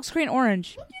Clara, who looks great in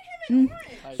orange?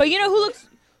 But you know who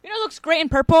looks great in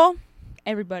purple?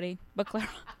 Everybody, but Clara.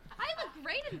 I look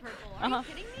great in purple. Are you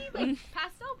kidding me? Like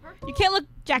pastel purple? You can't look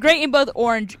great in both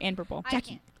orange and purple. I Jackie,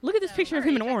 can't. look at this So, picture of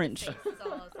him in alright, orange. check this face, that's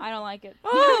all I'll say. I don't like it.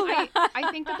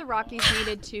 I think that the Rockies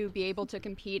needed to be able to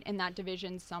compete in that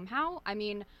division somehow. I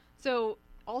mean, so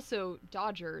also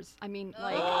Dodgers. I mean,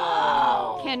 like,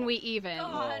 can we even?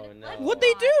 God, Oh, no. let's What'd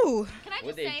they not. do? Can I just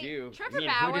What'd they say, do? Trevor I mean,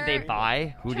 Bauer. who did they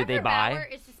buy? Who did they Trevor buy? Bauer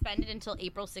is suspended until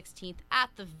April 16th at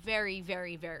the very,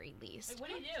 very, very least. What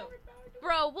do you do?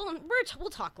 Bro, we'll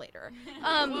talk later.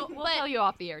 We'll but tell you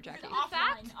off the air, Jackie. the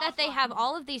fact that they have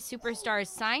all of these superstars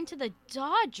signed to the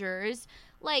Dodgers,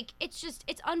 Like, it's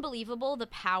unbelievable the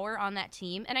power on that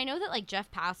team. And I know that, like,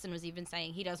 Jeff Passan was even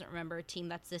saying he doesn't remember a team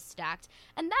that's this stacked.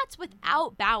 And that's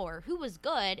without Bauer, who was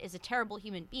good, is a terrible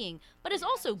human being, but is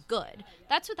also good.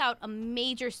 That's without a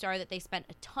major star that they spent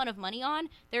a ton of money on.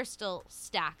 They're still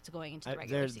stacked going into the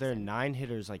regular season. There are 9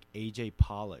 hitters like A.J.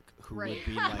 Pollock, who would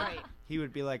be like, Right. he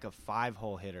would be like a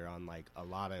 5-hole hitter on like a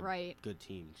lot of good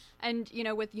teams. And, you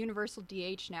know, with universal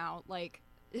DH now, like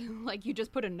you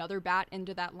just put another bat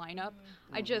into that lineup.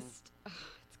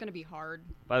 It's going to be hard.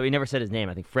 By the way, we never said his name.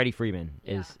 I think Freddie Freeman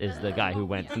is the guy who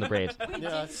went from the Braves.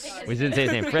 We didn't say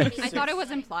his name. I thought it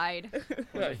was implied.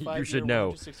 You should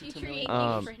know.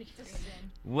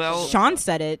 Well, Sean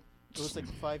said it. It was like a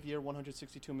 5-year,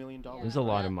 $162 million. it was a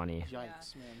lot of money.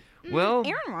 Yikes, man. Well,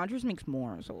 Aaron Rodgers makes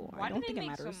more, so Why I don't do think they it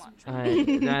make matters. so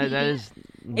much? that is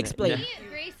Explain. Me,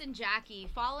 Grace, and Jackie,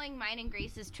 following mine and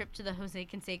Grace's trip to the Jose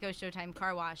Canseco Showtime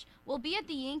Car Wash, will be at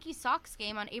the Yankee-Sox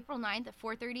game on April 9th at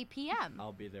 4:30 p.m.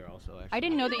 I'll be there also. Actually, I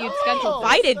didn't know that you'd scheduled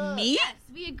Invited me? Yes,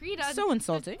 we agreed on So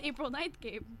insulting. the April 9th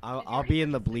game. I'll be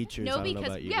in the bleachers. No, I don't know because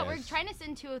about you we're guys. trying to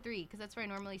send 203 because that's where I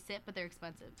normally sit, but they're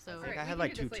expensive. So I think I had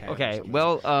like 2 chairs. okay.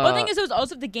 Well, Well, the thing is, it was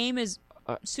also if the game is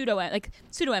pseudo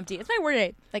empty. It's my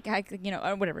word. Like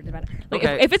whatever. It doesn't matter. Like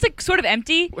Okay. if it's like sort of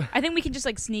empty, I think we can just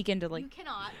like sneak into like. you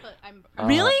cannot. But I'm.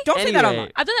 Really? Don't say that anyway,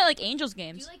 online. I've done that at, like Angels Do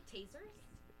games. you like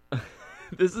tasers?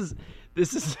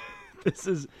 this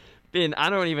has been. I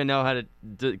don't even know how to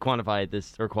quantify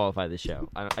this or qualify this show.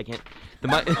 I can't.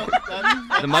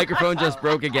 The microphone just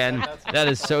broke again. That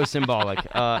is so symbolic,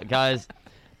 guys.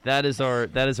 That is our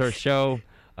show.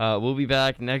 We'll be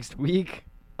back next week.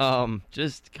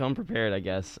 Just come prepared, I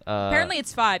guess. Apparently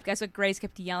it's 5. Guess what? Grace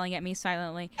kept yelling at me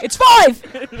silently. It's 5.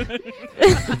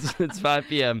 it's 5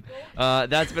 p.m.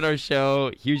 That's been our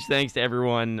show. Huge thanks to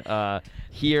everyone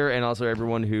here and also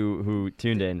everyone who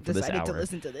tuned in for this Decided hour. to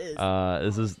listen to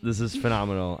this. This is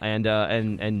phenomenal.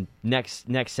 And next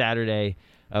Saturday,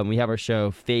 we have our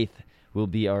show. Faith will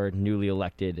be our newly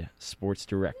elected sports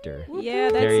director. Yeah,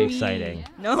 that's Very me. exciting.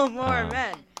 No more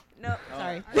men. No,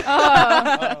 sorry.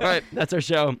 All right, that's our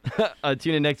show.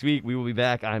 Tune in next week. We will be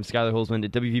back. I'm Skylar Holzman,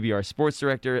 WVBR Sports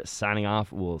Director, signing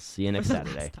off. We'll see you next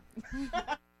Saturday.